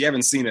Darkness. You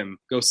haven't seen them,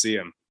 go see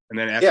them. And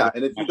then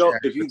and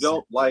if you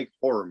don't like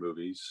horror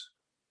movies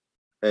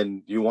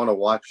and you want to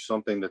watch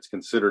something that's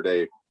considered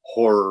a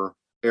horror,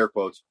 air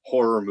quotes,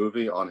 horror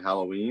movie on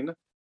Halloween,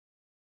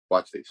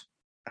 watch these.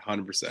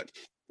 100%.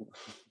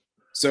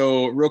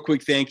 So real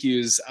quick thank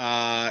yous.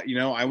 I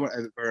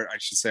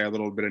should say a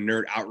little bit of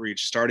nerd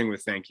outreach, starting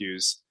with thank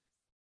yous.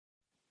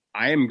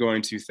 I am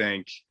going to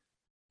thank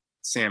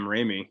Sam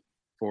Raimi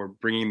for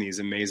bringing these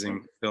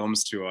amazing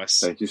films to us.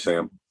 Thank you,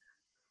 Sam.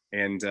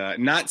 And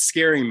not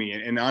scaring me.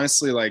 And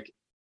honestly, like,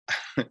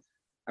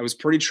 I was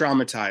pretty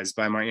traumatized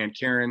by my Aunt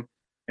Karen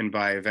and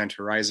by Event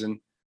Horizon.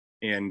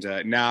 And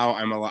now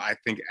I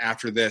think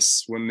after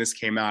this, when this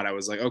came out, I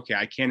was like, okay,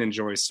 I can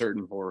enjoy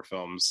certain horror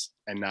films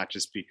and not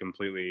just be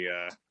completely,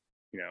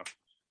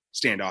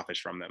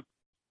 standoffish from them.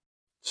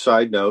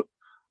 Side note,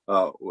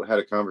 we had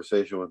a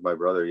conversation with my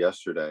brother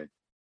yesterday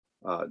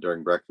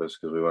during breakfast,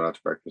 because we went out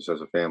to breakfast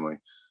as a family.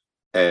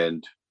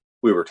 And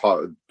we were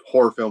talking,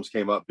 horror films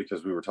came up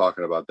because we were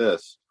talking about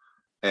this.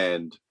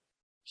 And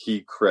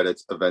he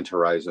credits Event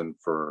Horizon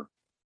for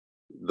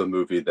the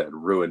movie that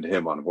ruined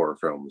him on horror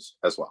films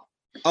as well.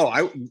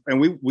 Oh,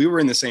 we were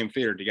in the same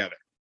theater together.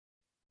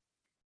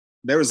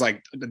 There was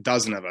like a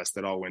dozen of us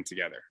that all went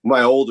together.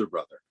 My older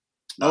brother.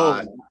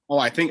 I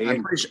think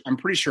I'm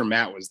pretty sure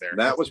Matt was there.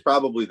 Matt was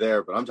probably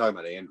there, but I'm talking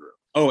about Andrew.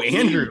 Oh,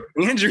 Andrew.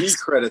 He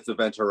credits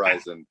Event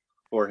Horizon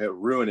for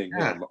ruining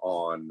him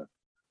on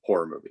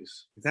horror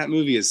movies. That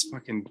movie is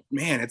fucking,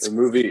 man. The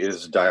movie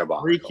is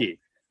diabolical. Freaky.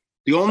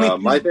 The only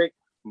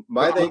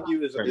my thank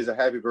you is a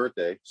happy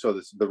birthday. So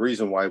the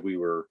reason why we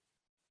were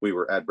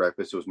at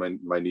breakfast, it was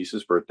my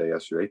niece's birthday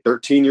yesterday.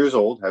 13 years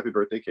old. Happy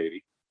birthday,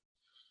 Katie.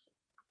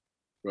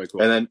 Really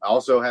cool. And then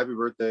also happy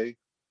birthday,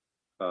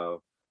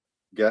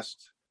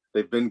 guest.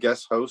 They've been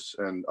guest hosts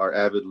and are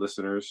avid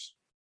listeners,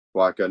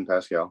 Waka and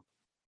Pascal.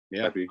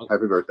 Yeah. Happy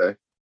birthday.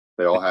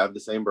 They all have the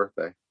same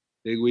birthday.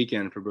 Big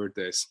weekend for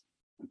birthdays.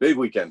 Big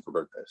weekend for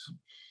birthdays.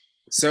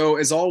 So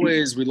as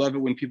always, we love it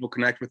when people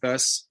connect with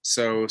us.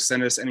 So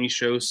send us any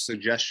show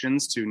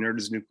suggestions to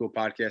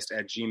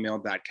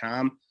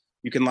nerdsnewcoolpodcast@gmail.com.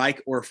 You can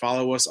like or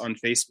follow us on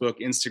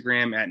Facebook,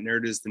 Instagram at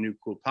Nerd is the New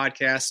Cool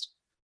Podcast.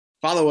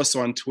 Follow us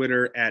on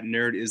Twitter at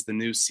Nerd is the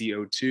New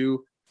CO2.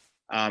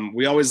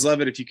 We always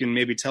love it if you can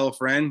maybe tell a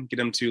friend, get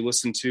them to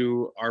listen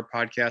to our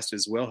podcast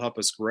as well, help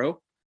us grow.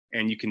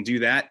 And you can do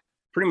that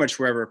pretty much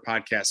wherever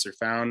podcasts are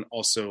found.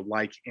 Also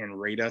like and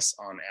rate us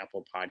on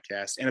Apple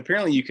Podcasts. And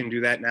apparently you can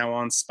do that now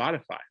on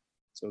Spotify.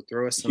 So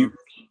throw us some...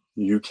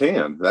 You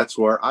can. That's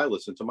where I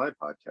listen to my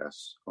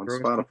podcasts, on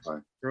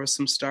Spotify. Throw us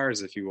some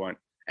stars if you want.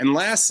 And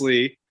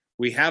lastly,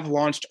 we have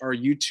launched our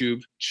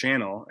YouTube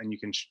channel, and you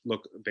can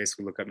look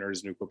up Nerd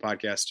is the New Cool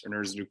Podcast or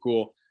Nerd is the New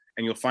Cool,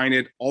 and you'll find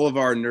it, all of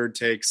our nerd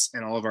takes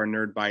and all of our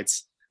nerd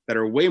bites that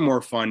are way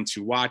more fun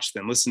to watch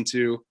than listen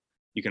to.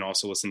 You can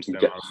also listen to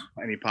them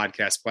on any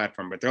podcast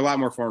platform, but they're a lot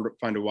more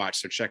fun to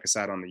watch. So check us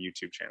out on the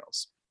YouTube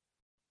channels.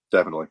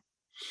 Definitely.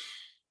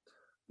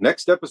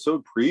 Next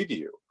episode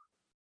preview.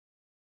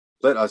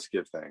 Let us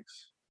give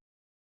thanks.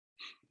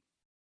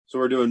 So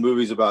we're doing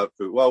movies about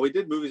food. Well, we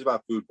did movies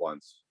about food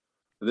once.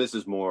 This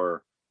is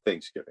more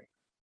Thanksgiving.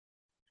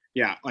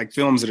 Yeah, like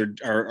films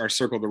that are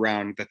circled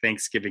around the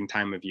Thanksgiving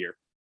time of year.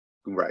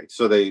 Right.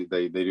 So they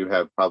do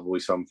have probably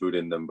some food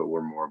in them, but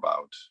we're more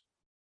about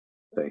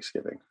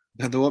Thanksgiving.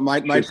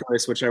 My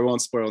choice, which I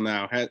won't spoil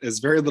now, has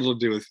very little to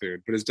do with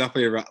food, but it's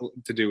definitely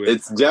to do with.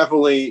 It's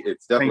definitely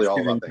all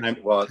about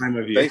Thanksgiving. Well, time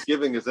of year.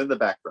 Thanksgiving is in the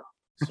background,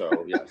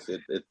 so yes,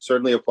 it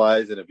certainly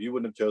applies. And if you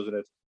wouldn't have chosen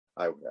it,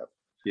 I would have.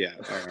 Yeah.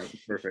 All right.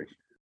 Perfect.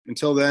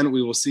 Until then,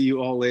 we will see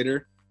you all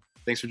later.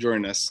 Thanks for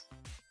joining us.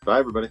 Bye,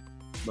 everybody.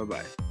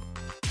 Bye-bye.